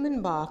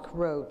Blumenbach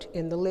wrote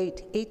in the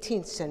late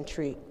 18th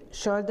century,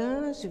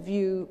 Chardin's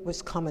view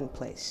was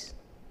commonplace.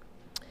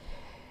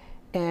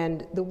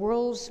 And the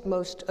world's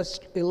most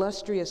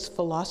illustrious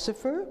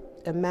philosopher,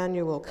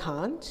 Immanuel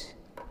Kant,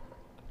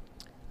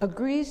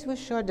 agrees with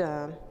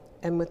Chardin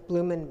and with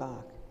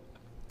Blumenbach.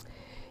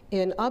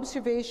 In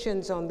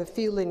Observations on the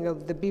Feeling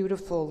of the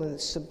Beautiful and the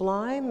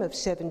Sublime of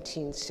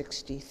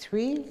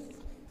 1763,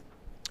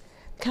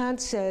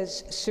 Kant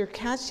says,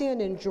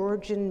 Circassian and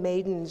Georgian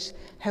maidens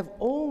have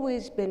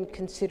always been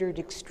considered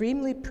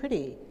extremely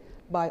pretty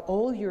by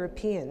all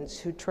Europeans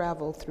who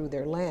travel through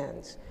their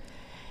lands.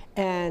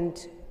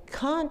 And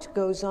Kant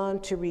goes on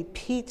to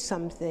repeat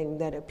something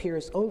that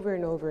appears over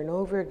and over and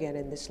over again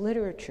in this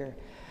literature,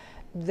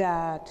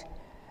 that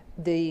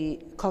the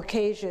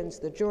Caucasians,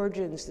 the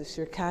Georgians, the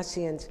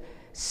Circassians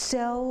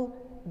sell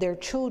their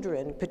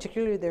children,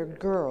 particularly their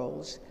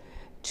girls,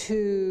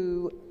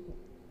 to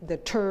the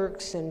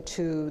Turks and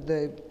to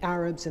the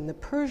Arabs and the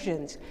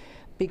Persians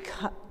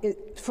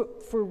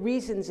for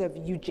reasons of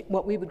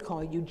what we would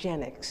call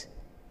eugenics,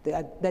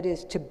 that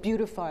is, to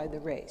beautify the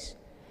race.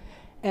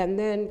 And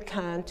then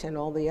Kant and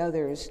all the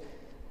others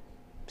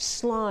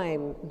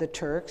slime the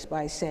Turks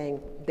by saying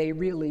they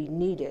really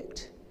need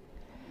it.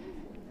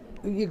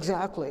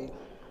 Exactly.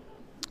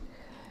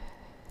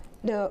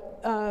 Now,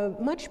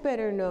 much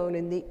better known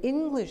in the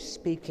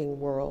English-speaking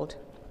world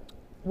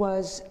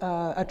was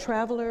a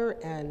traveler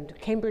and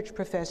Cambridge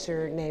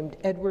professor named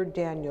Edward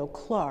Daniel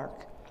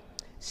Clarke,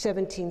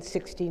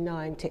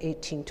 1769 to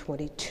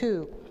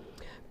 1822.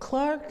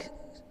 Clarke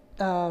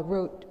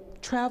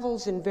wrote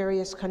Travels in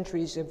Various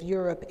Countries of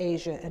Europe,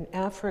 Asia, and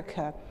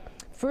Africa,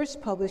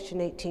 first published in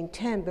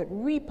 1810, but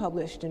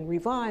republished and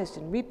revised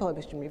and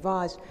republished and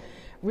revised,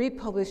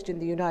 republished in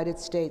the United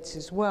States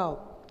as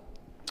well.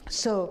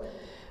 So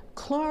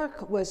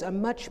Clarke was a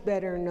much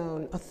better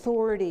known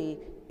authority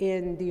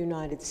in the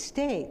United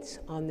States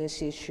on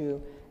this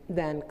issue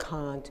than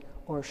Kant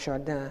or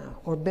Chardin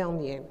or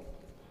Bernier.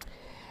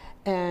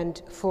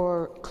 And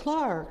for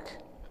Clarke,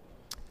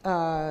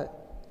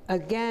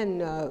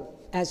 again,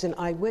 as an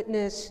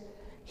eyewitness,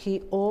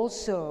 he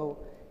also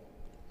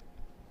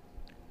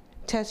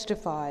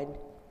testified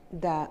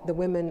that the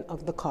women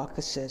of the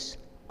Caucasus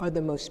are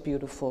the most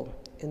beautiful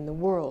in the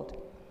world.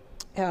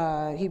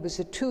 He was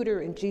a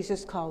tutor in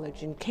Jesus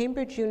College in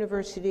Cambridge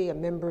University, a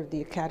member of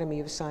the Academy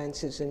of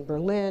Sciences in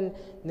Berlin,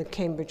 and the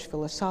Cambridge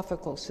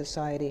Philosophical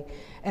Society,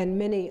 and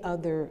many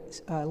other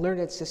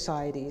learned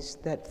societies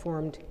that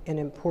formed an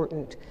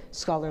important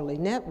scholarly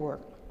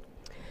network.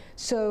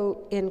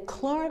 So in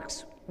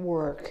Clarke's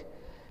work,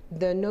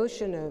 the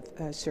notion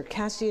of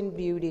Circassian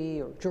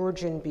beauty or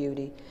Georgian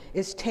beauty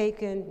is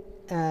taken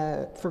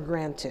for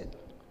granted.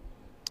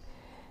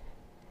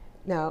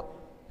 Now,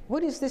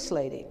 what is this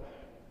lady?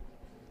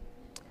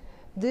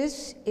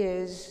 This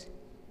is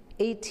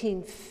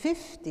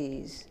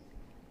 1850s,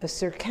 a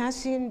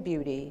Circassian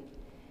beauty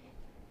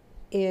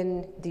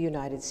in the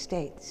United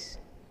States.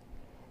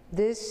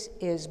 This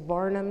is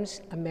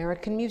Barnum's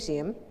American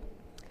Museum,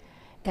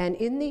 and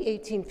in the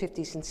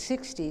 1850s and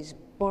 60s,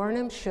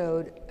 Barnum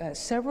showed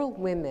several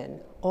women,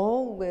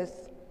 all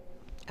with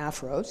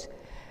afros,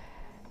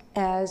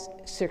 as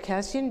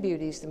Circassian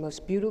beauties, the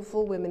most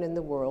beautiful women in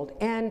the world,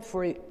 and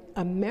for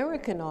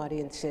American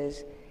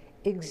audiences,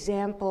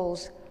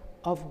 examples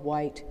of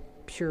white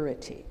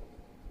purity.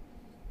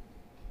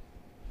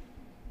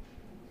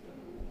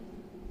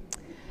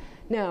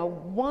 Now,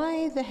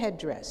 why the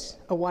headdress?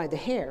 Or why the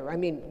hair? I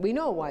mean, we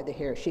know why the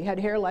hair. She had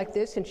hair like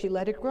this and she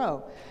let it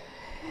grow.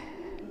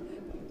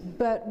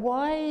 But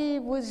why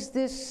was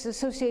this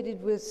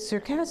associated with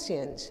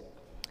Circassians?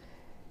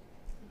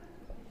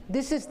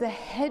 This is the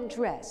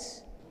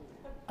headdress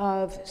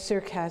of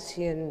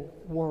Circassian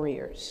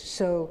warriors.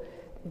 So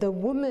the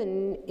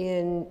woman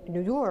in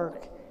New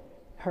York,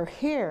 her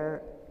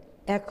hair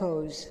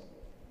echoes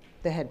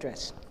the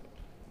headdress.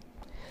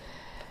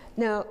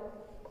 Now,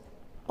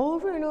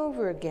 over and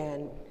over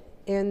again,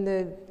 in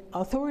the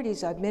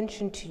authorities I've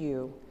mentioned to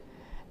you,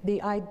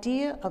 the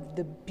idea of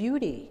the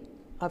beauty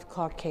of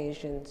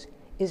Caucasians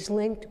is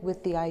linked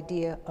with the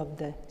idea of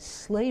the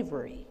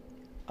slavery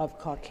of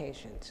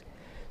Caucasians.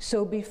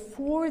 So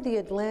before the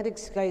Atlantic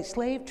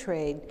slave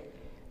trade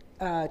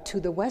to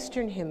the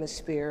Western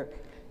Hemisphere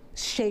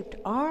shaped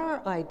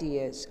our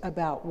ideas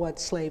about what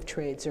slave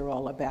trades are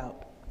all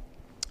about,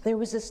 there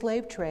was a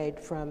slave trade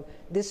from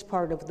this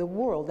part of the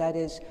world, that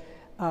is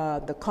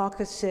the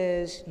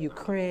Caucasus,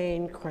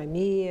 Ukraine,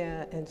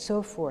 Crimea, and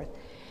so forth.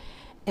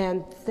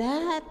 And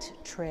that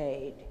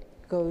trade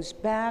goes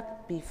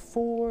back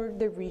before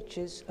the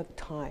reaches of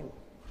time.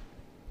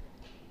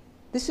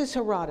 This is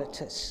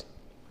Herodotus.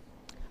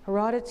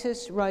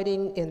 Herodotus,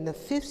 writing in the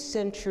 5th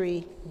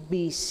century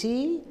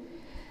BC,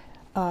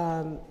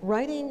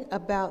 writing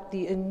about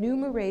the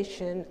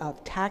enumeration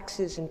of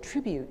taxes and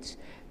tributes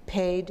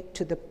paid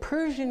to the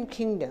Persian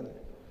kingdom,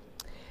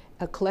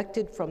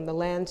 collected from the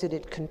lands that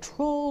it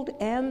controlled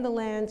and the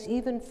lands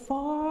even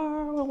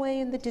far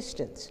away in the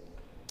distance.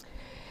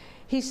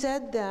 He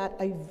said that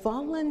a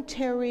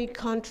voluntary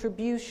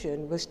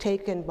contribution was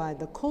taken by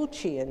the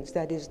Colchians,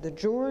 that is the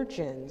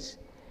Georgians,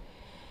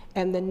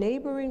 and the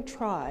neighboring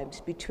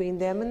tribes between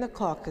them and the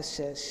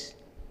Caucasus.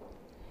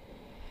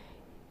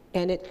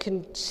 And it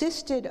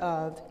consisted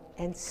of,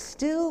 and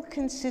still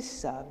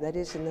consists of, that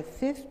is in the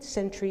 5th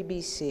century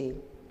BC,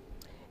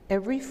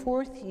 every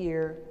 4th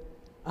year,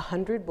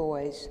 100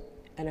 boys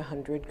and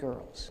 100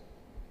 girls.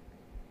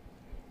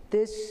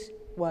 This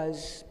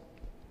was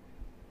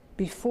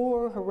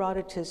before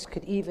Herodotus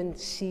could even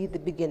see the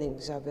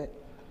beginnings of it.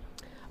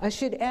 I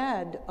should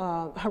add,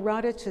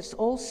 Herodotus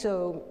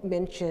also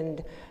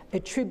mentioned a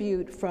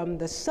tribute from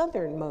the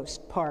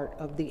southernmost part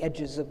of the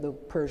edges of the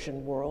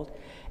Persian world,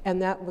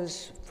 and that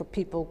was for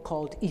people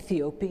called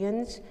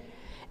Ethiopians,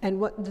 and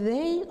what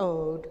they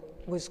owed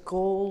was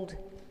gold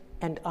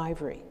and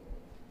ivory.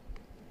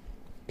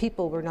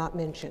 People were not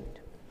mentioned.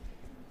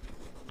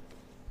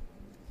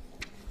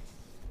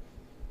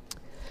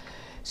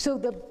 So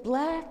the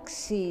Black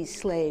Sea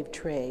slave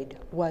trade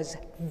was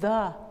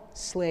the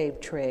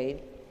slave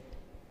trade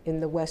in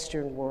the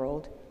Western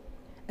world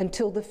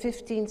until the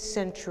 15th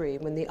century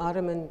when the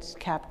Ottomans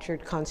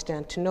captured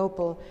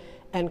Constantinople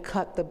and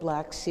cut the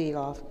Black Sea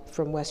off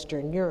from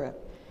Western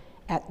Europe.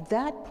 At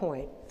that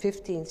point,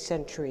 15th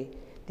century,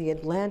 the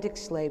Atlantic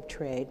slave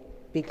trade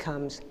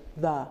becomes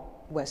the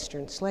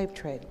Western slave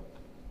trade.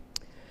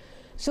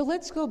 So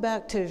let's go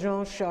back to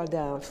Jean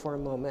Chardin for a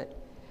moment.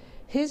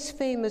 His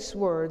famous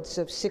words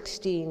of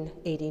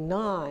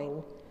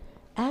 1689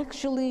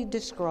 actually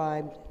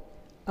described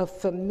a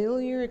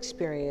familiar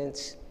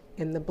experience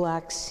in the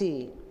Black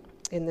Sea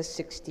in the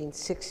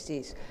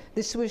 1660s.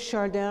 This was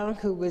Chardin,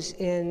 who was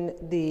in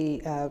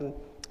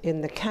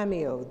the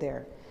cameo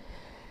there.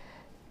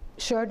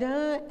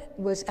 Chardin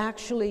was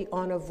actually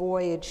on a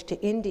voyage to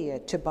India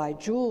to buy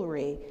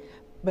jewelry,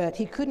 but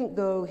he couldn't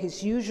go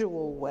his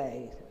usual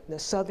way, the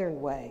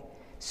southern way,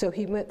 so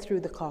he went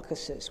through the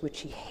Caucasus, which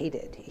he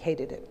hated. He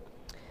hated it.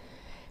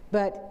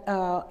 But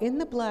in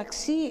the Black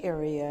Sea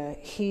area,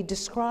 he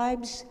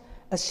describes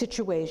a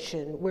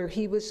situation where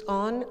he was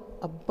on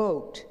a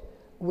boat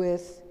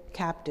with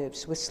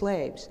captives, with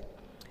slaves.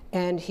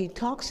 And he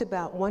talks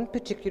about one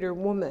particular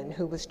woman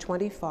who was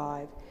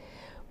 25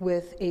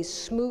 with a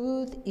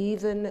smooth,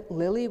 even,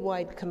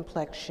 lily-white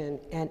complexion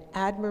and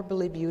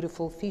admirably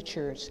beautiful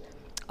features.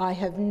 I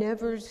have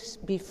never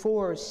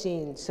before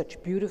seen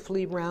such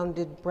beautifully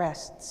rounded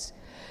breasts.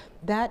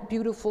 That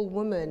beautiful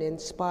woman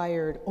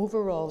inspired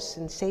overall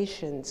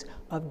sensations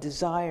of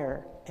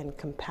desire and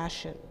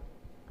compassion.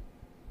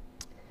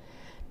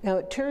 Now,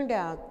 it turned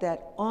out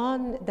that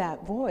on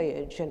that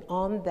voyage and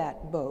on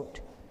that boat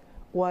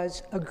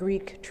was a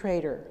Greek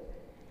trader,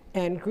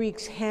 and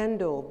Greeks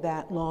handled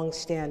that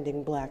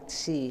long-standing Black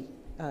Sea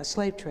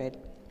slave trade.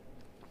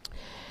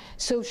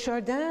 So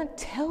Chardin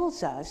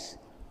tells us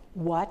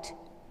what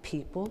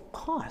people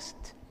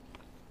cost.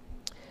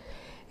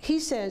 He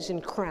says in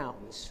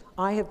crowns.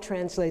 I have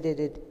translated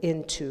it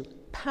into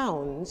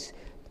pounds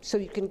so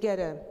you can get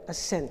a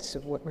sense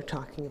of what we're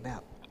talking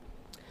about.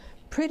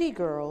 Pretty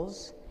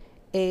girls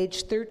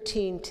aged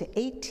 13 to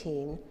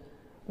 18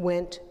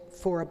 went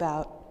for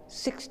about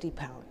 60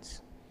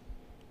 pounds.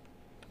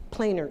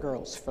 Plainer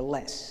girls for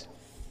less.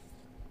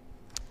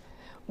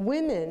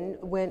 Women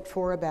went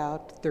for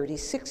about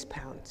 36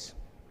 pounds.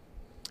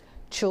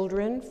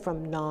 Children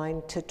from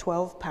 9 to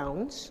 12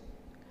 pounds.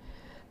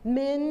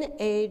 Men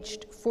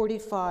aged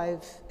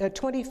 25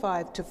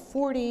 to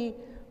 40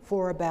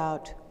 for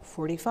about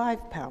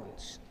 45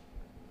 pounds.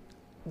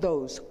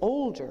 Those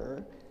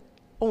older,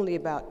 only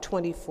about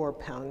 24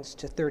 pounds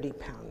to 30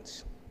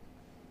 pounds.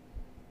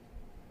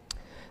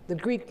 The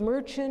Greek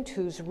merchant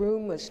whose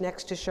room was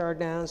next to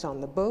Chardin's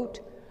on the boat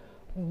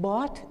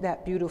bought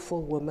that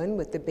beautiful woman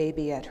with the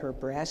baby at her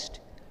breast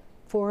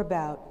for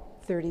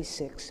about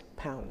 36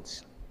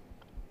 pounds.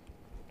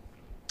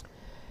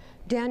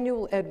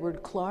 Daniel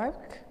Edward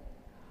Clark,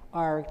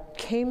 our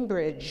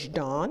Cambridge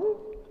Don,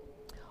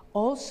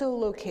 also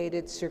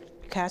located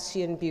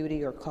Circassian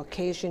beauty or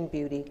Caucasian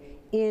beauty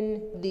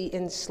in the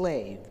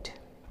enslaved.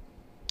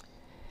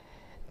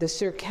 The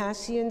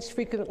Circassians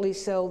frequently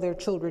sell their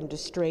children to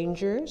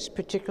strangers,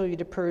 particularly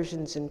to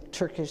Persians and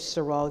Turkish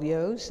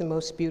seraglios. The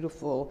most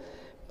beautiful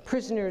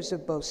prisoners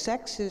of both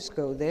sexes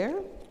go there.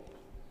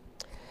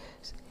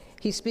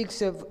 He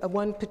speaks of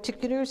one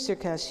particular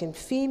Circassian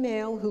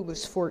female who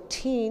was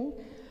 14,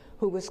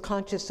 who was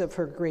conscious of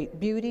her great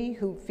beauty,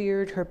 who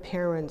feared her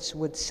parents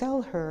would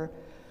sell her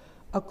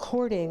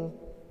according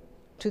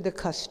to the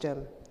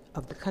custom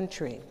of the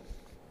country.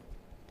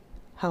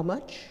 How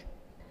much?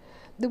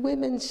 The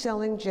women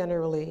selling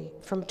generally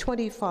from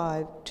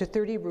 25 to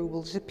 30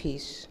 rubles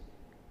apiece,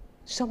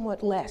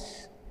 somewhat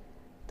less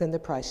than the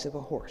price of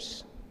a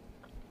horse.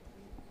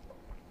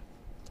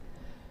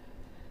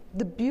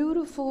 The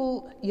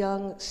beautiful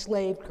young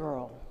slave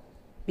girl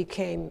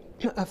became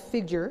a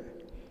figure,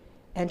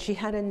 and she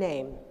had a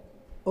name,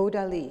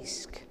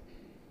 Odalisque.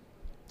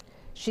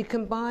 She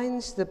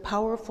combines the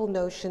powerful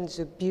notions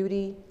of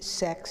beauty,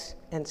 sex,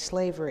 and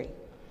slavery.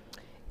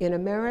 In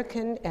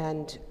American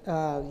and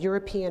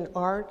European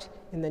art,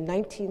 in the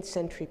 19th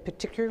century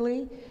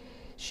particularly,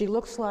 she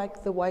looks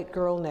like the white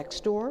girl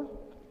next door,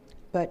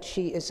 but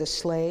she is a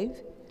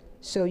slave,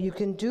 so you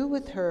can do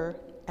with her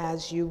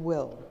as you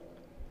will.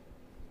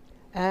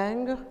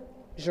 Ingres,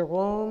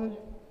 Gérôme,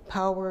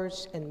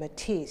 Powers, and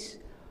Matisse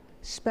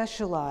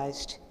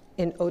specialized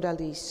in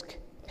odalisque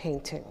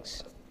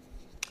paintings.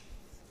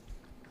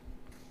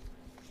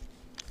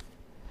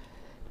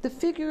 The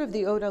figure of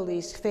the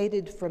odalisque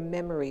faded from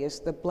memory as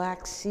the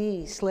Black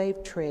Sea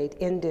slave trade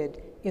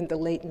ended in the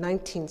late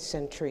 19th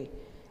century,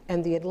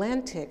 and the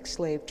Atlantic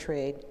slave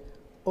trade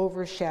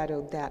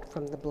overshadowed that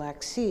from the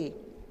Black Sea.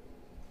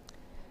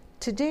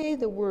 Today,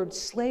 the word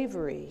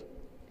slavery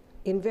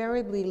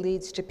invariably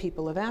leads to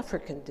people of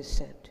African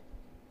descent.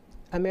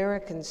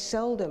 Americans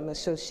seldom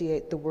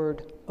associate the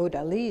word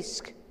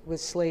odalisque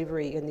with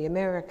slavery in the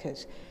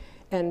Americas.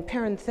 And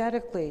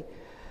parenthetically,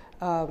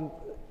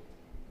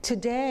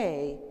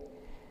 today,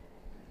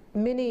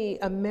 many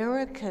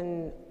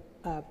American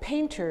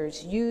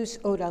painters use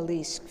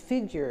odalisque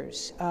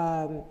figures.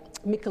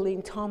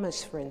 Mickalene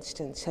Thomas, for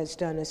instance, has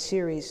done a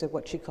series of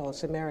what she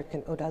calls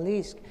American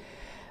odalisque.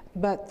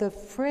 But the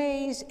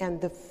phrase and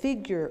the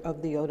figure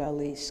of the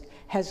odalisque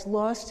has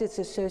lost its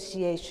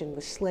association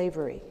with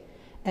slavery.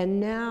 And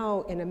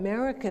now in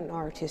American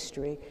art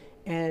history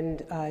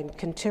and in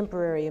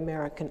contemporary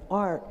American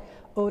art,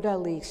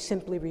 odalisque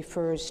simply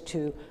refers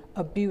to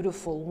a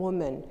beautiful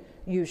woman,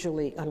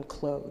 usually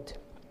unclothed.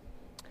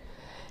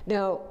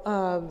 Now,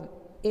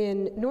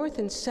 in North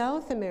and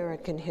South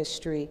American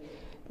history,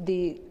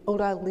 the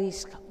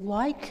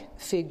odalisque-like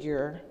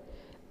figure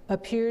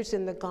appears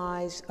in the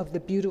guise of the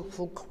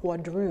beautiful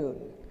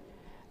quadroon.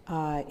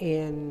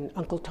 In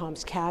Uncle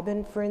Tom's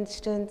Cabin, for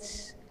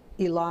instance,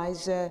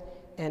 Eliza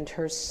and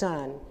her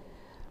son,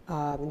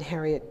 in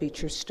Harriet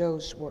Beecher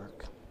Stowe's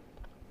work.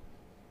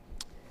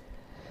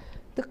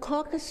 The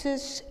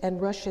Caucasus and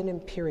Russian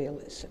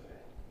imperialism.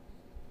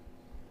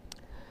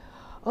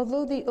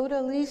 Although the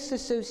odalisque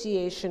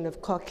association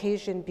of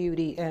Caucasian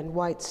beauty and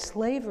white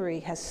slavery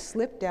has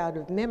slipped out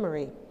of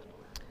memory,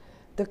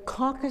 the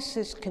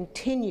Caucasus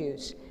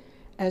continues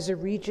as a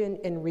region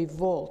in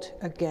revolt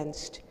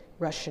against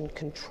Russian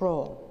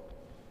control.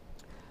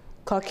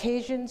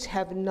 Caucasians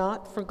have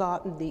not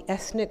forgotten the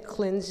ethnic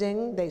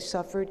cleansing they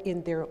suffered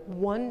in their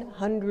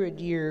 100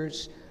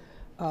 years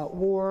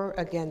war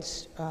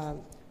against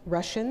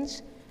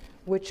Russians,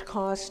 which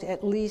cost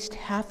at least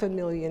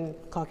 500,000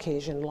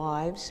 Caucasian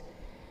lives.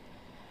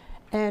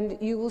 And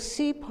you will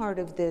see part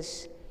of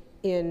this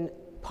in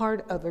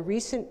part of a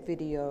recent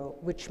video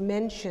which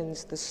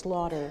mentions the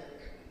slaughter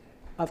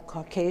of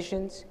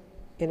Caucasians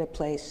in a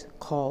place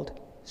called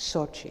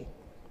Sochi.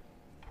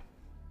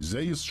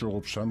 زي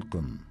الشغب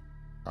شنقم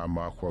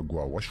عماخوا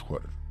قوا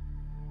وشخور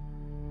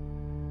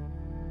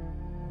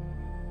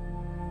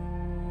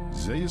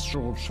زي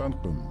الشغب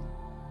شنقم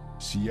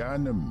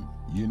سيانم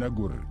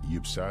ينقر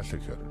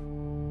يبسالكر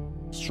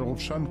الشغب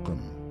شنقم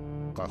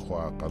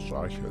قخوا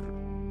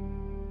قشاكر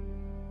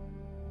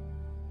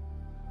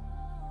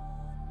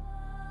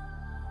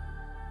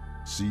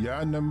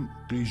سيانم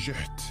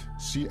قيجحت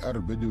سي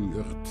أربدو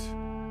إغت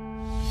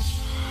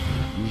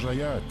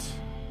وجيات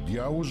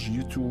دياوج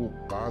يتو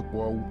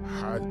قاقواو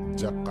حاد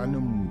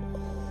زقانم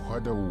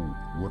خدو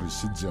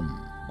ورسدزم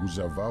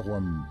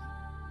قزافاغوام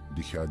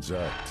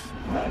دخادزات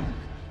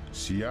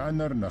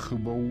سيانر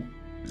نخبو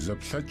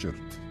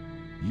زبلجرت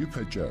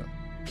يفجا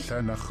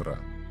بلانخرة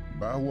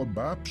باو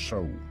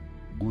بابشو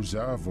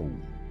قزافو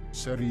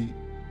سري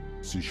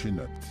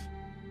سيشنت.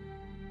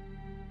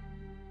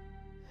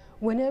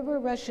 Whenever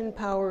Russian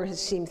power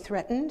has seemed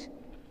threatened,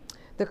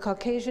 the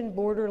Caucasian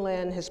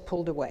borderland has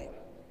pulled away.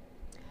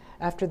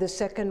 After the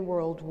Second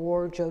World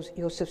War,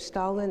 Joseph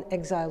Stalin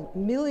exiled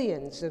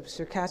millions of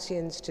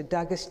Circassians to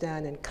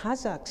Dagestan and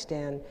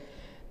Kazakhstan,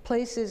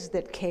 places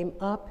that came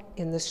up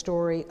in the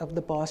story of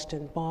the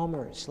Boston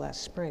bombers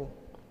last spring.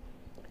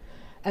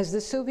 As the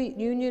Soviet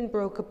Union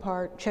broke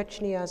apart,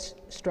 Chechnya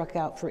struck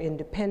out for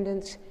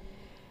independence,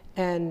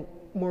 and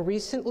more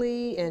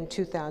recently, in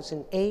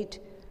 2008,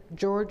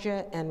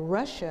 Georgia and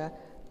Russia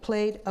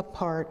played a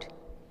part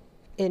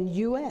in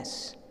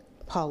US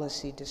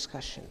policy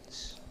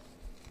discussions.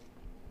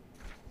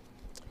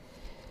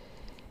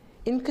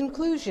 In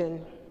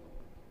conclusion,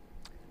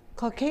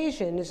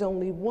 Caucasian is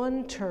only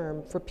one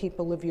term for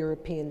people of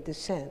European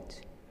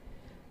descent.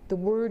 The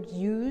word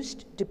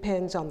used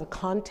depends on the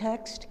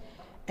context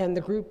and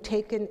the group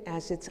taken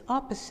as its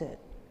opposite.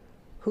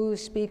 Who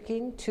is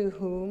speaking, to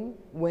whom,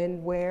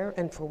 when, where,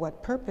 and for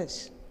what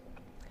purpose?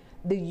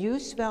 The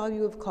use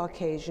value of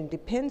Caucasian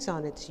depends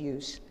on its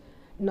use,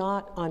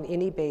 not on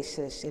any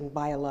basis in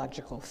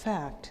biological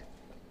fact.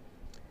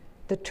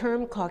 The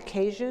term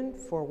Caucasian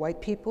for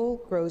white people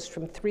grows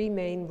from three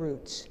main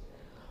roots.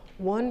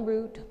 One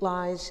root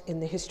lies in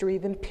the history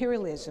of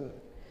imperialism,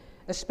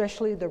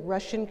 especially the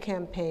Russian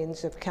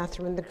campaigns of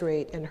Catherine the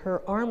Great and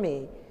her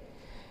army,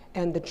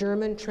 and the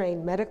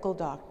German-trained medical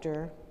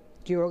doctor,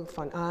 Georg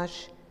von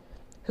Asch,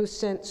 who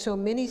sent so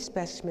many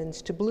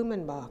specimens to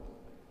Blumenbach.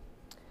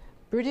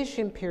 British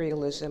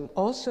imperialism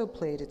also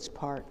played its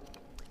part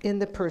in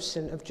the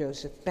person of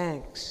Joseph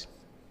Banks.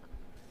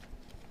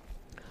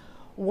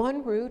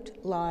 One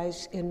root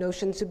lies in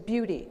notions of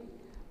beauty,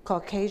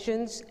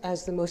 Caucasians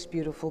as the most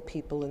beautiful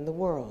people in the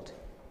world.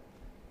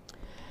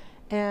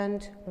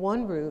 And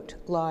one root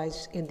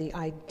lies in the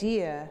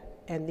idea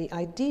and the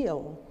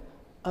ideal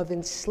of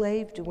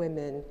enslaved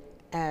women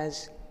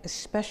as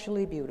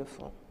especially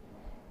beautiful,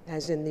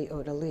 as in the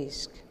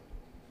odalisque.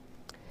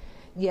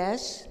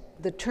 Yes,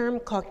 the term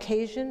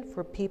Caucasian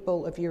for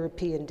people of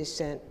European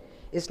descent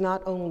is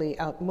not only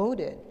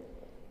outmoded,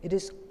 it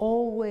has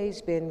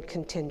always been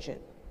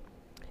contingent.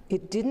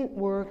 It didn't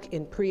work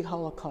in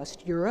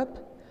pre-Holocaust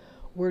Europe,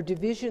 where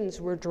divisions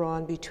were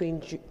drawn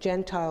between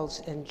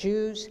Gentiles and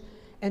Jews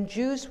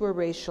were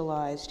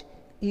racialized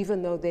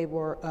even though they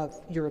were of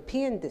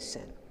European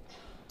descent.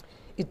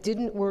 It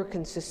didn't work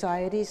in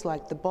societies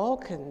like the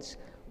Balkans,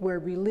 where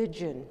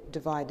religion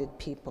divided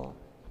people.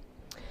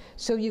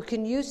 So you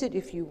can use it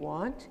if you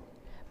want,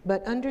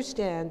 but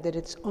understand that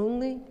it's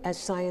only as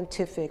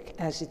scientific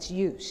as its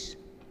use.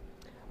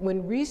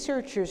 When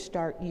researchers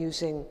start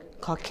using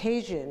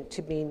Caucasian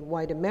to mean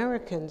white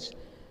Americans,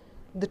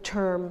 the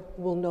term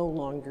will no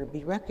longer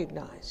be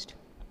recognized.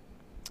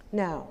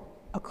 Now,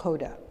 a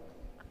coda.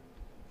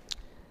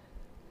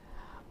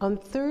 On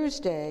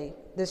Thursday,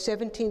 the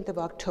 17th of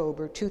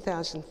October,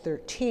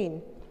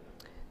 2013,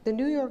 the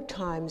New York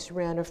Times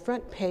ran a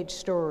front-page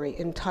story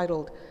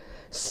entitled,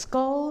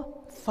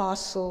 "Skull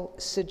Fossil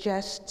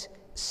Suggests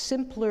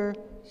Simpler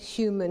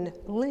Human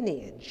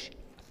Lineage,"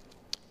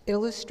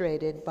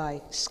 illustrated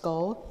by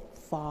Skull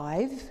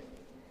 5,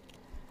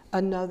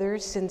 another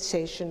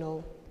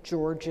sensational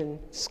Georgian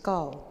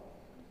skull.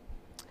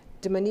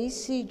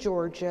 Dmanisi,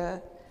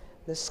 Georgia,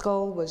 the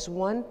skull was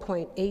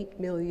 1.8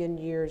 million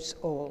years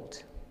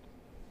old.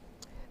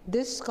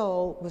 This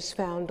skull was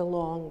found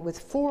along with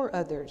 4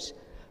 others,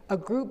 a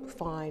group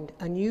find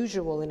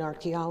unusual in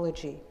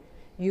archaeology.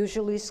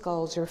 Usually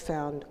skulls are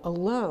found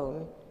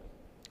alone,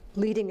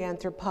 leading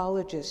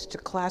anthropologists to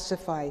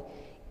classify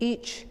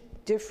each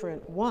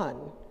different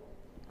one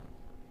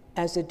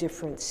as a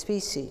different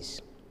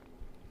species.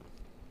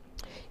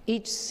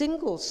 Each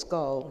single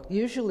skull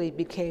usually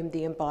became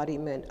the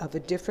embodiment of a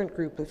different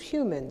group of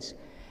humans,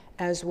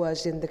 as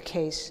was in the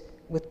case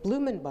with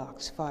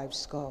Blumenbach's 5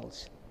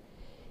 skulls.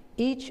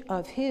 Each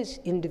of his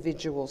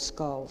individual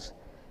skulls,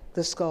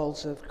 the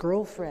skulls of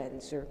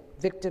girlfriends or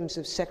victims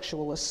of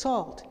sexual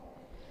assault,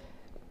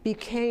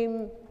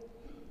 became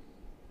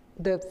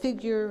the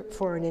figure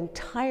for an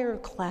entire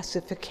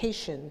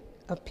classification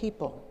of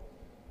people.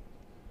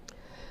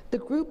 The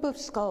group of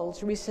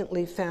skulls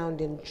recently found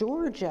in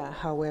Georgia,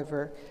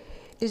 however,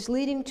 is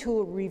leading to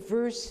a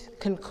reverse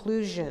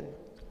conclusion.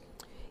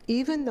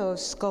 Even though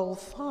Skull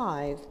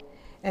 5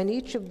 and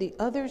each of the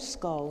other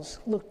skulls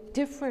look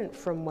different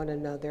from one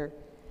another,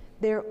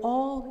 they're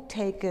all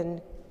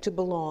taken to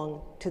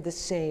belong to the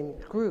same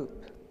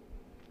group.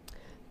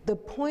 The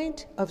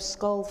point of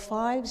Skull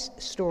 5's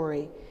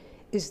story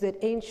is that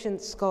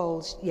ancient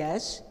skulls,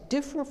 yes,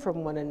 differ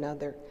from one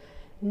another,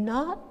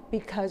 not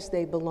because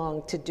they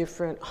belong to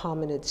different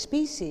hominid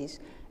species,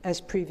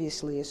 as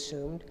previously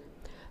assumed,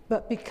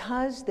 but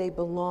because they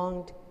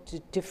belonged to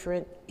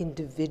different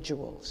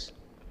individuals.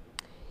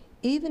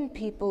 Even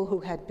people who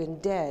had been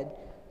dead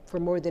for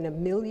more than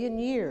 1 million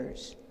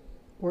years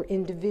were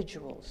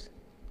individuals,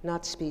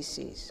 not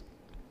species.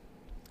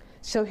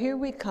 So here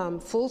we come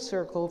full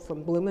circle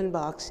from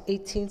Blumenbach's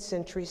 18th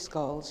century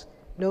skulls,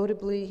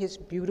 notably his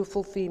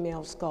beautiful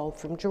female skull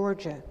from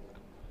Georgia.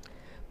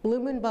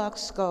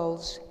 Blumenbach's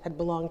skulls had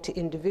belonged to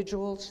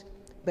individuals,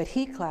 but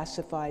he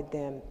classified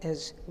them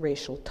as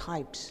racial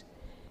types.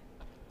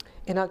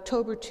 In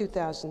October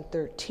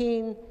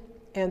 2013,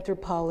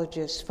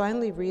 anthropologists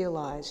finally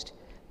realized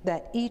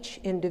that each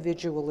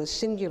individual is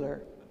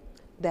singular,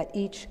 that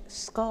each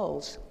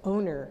skull's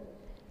owner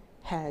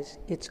has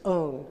its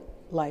own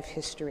life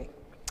history.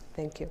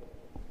 Thank you.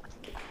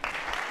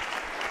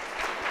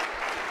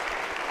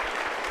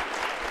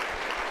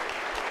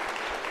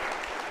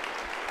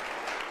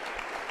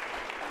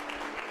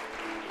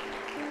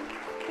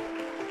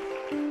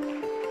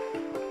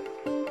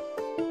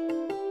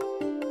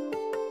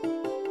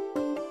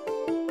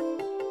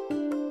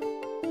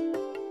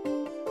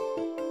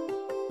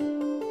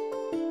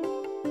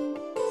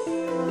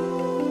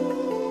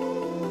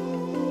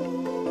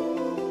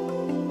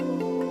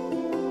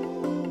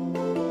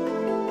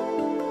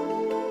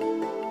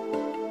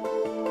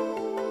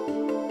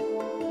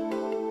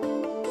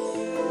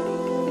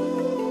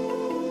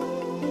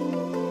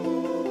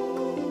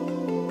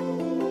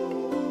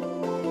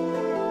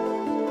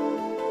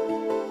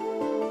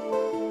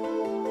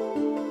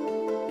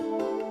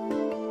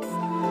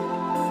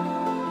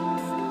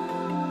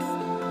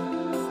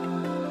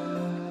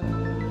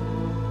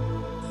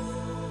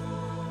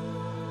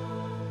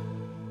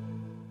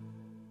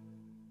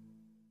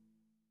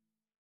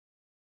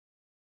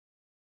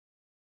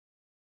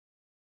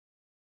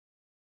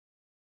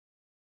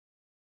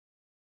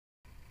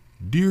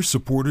 Dear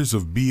supporters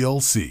of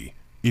BLC,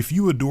 if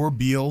you adore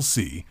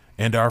BLC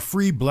and our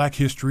free Black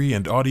History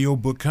and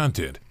audiobook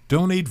content,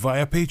 donate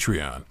via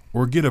Patreon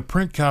or get a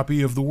print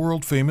copy of the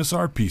world-famous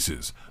art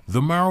pieces,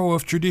 The Marrow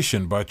of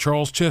Tradition by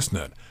Charles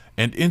Chesnutt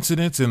and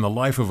Incidents in the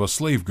Life of a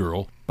Slave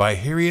Girl by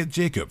Harriet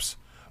Jacobs,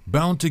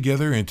 bound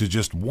together into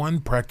just one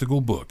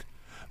practical book.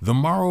 The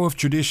Marrow of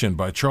Tradition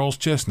by Charles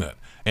Chesnutt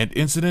and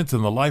Incidents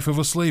in the Life of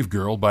a Slave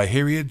Girl by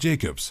Harriet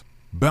Jacobs,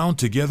 bound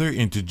together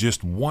into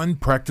just one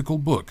practical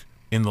book,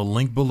 in the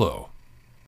link below.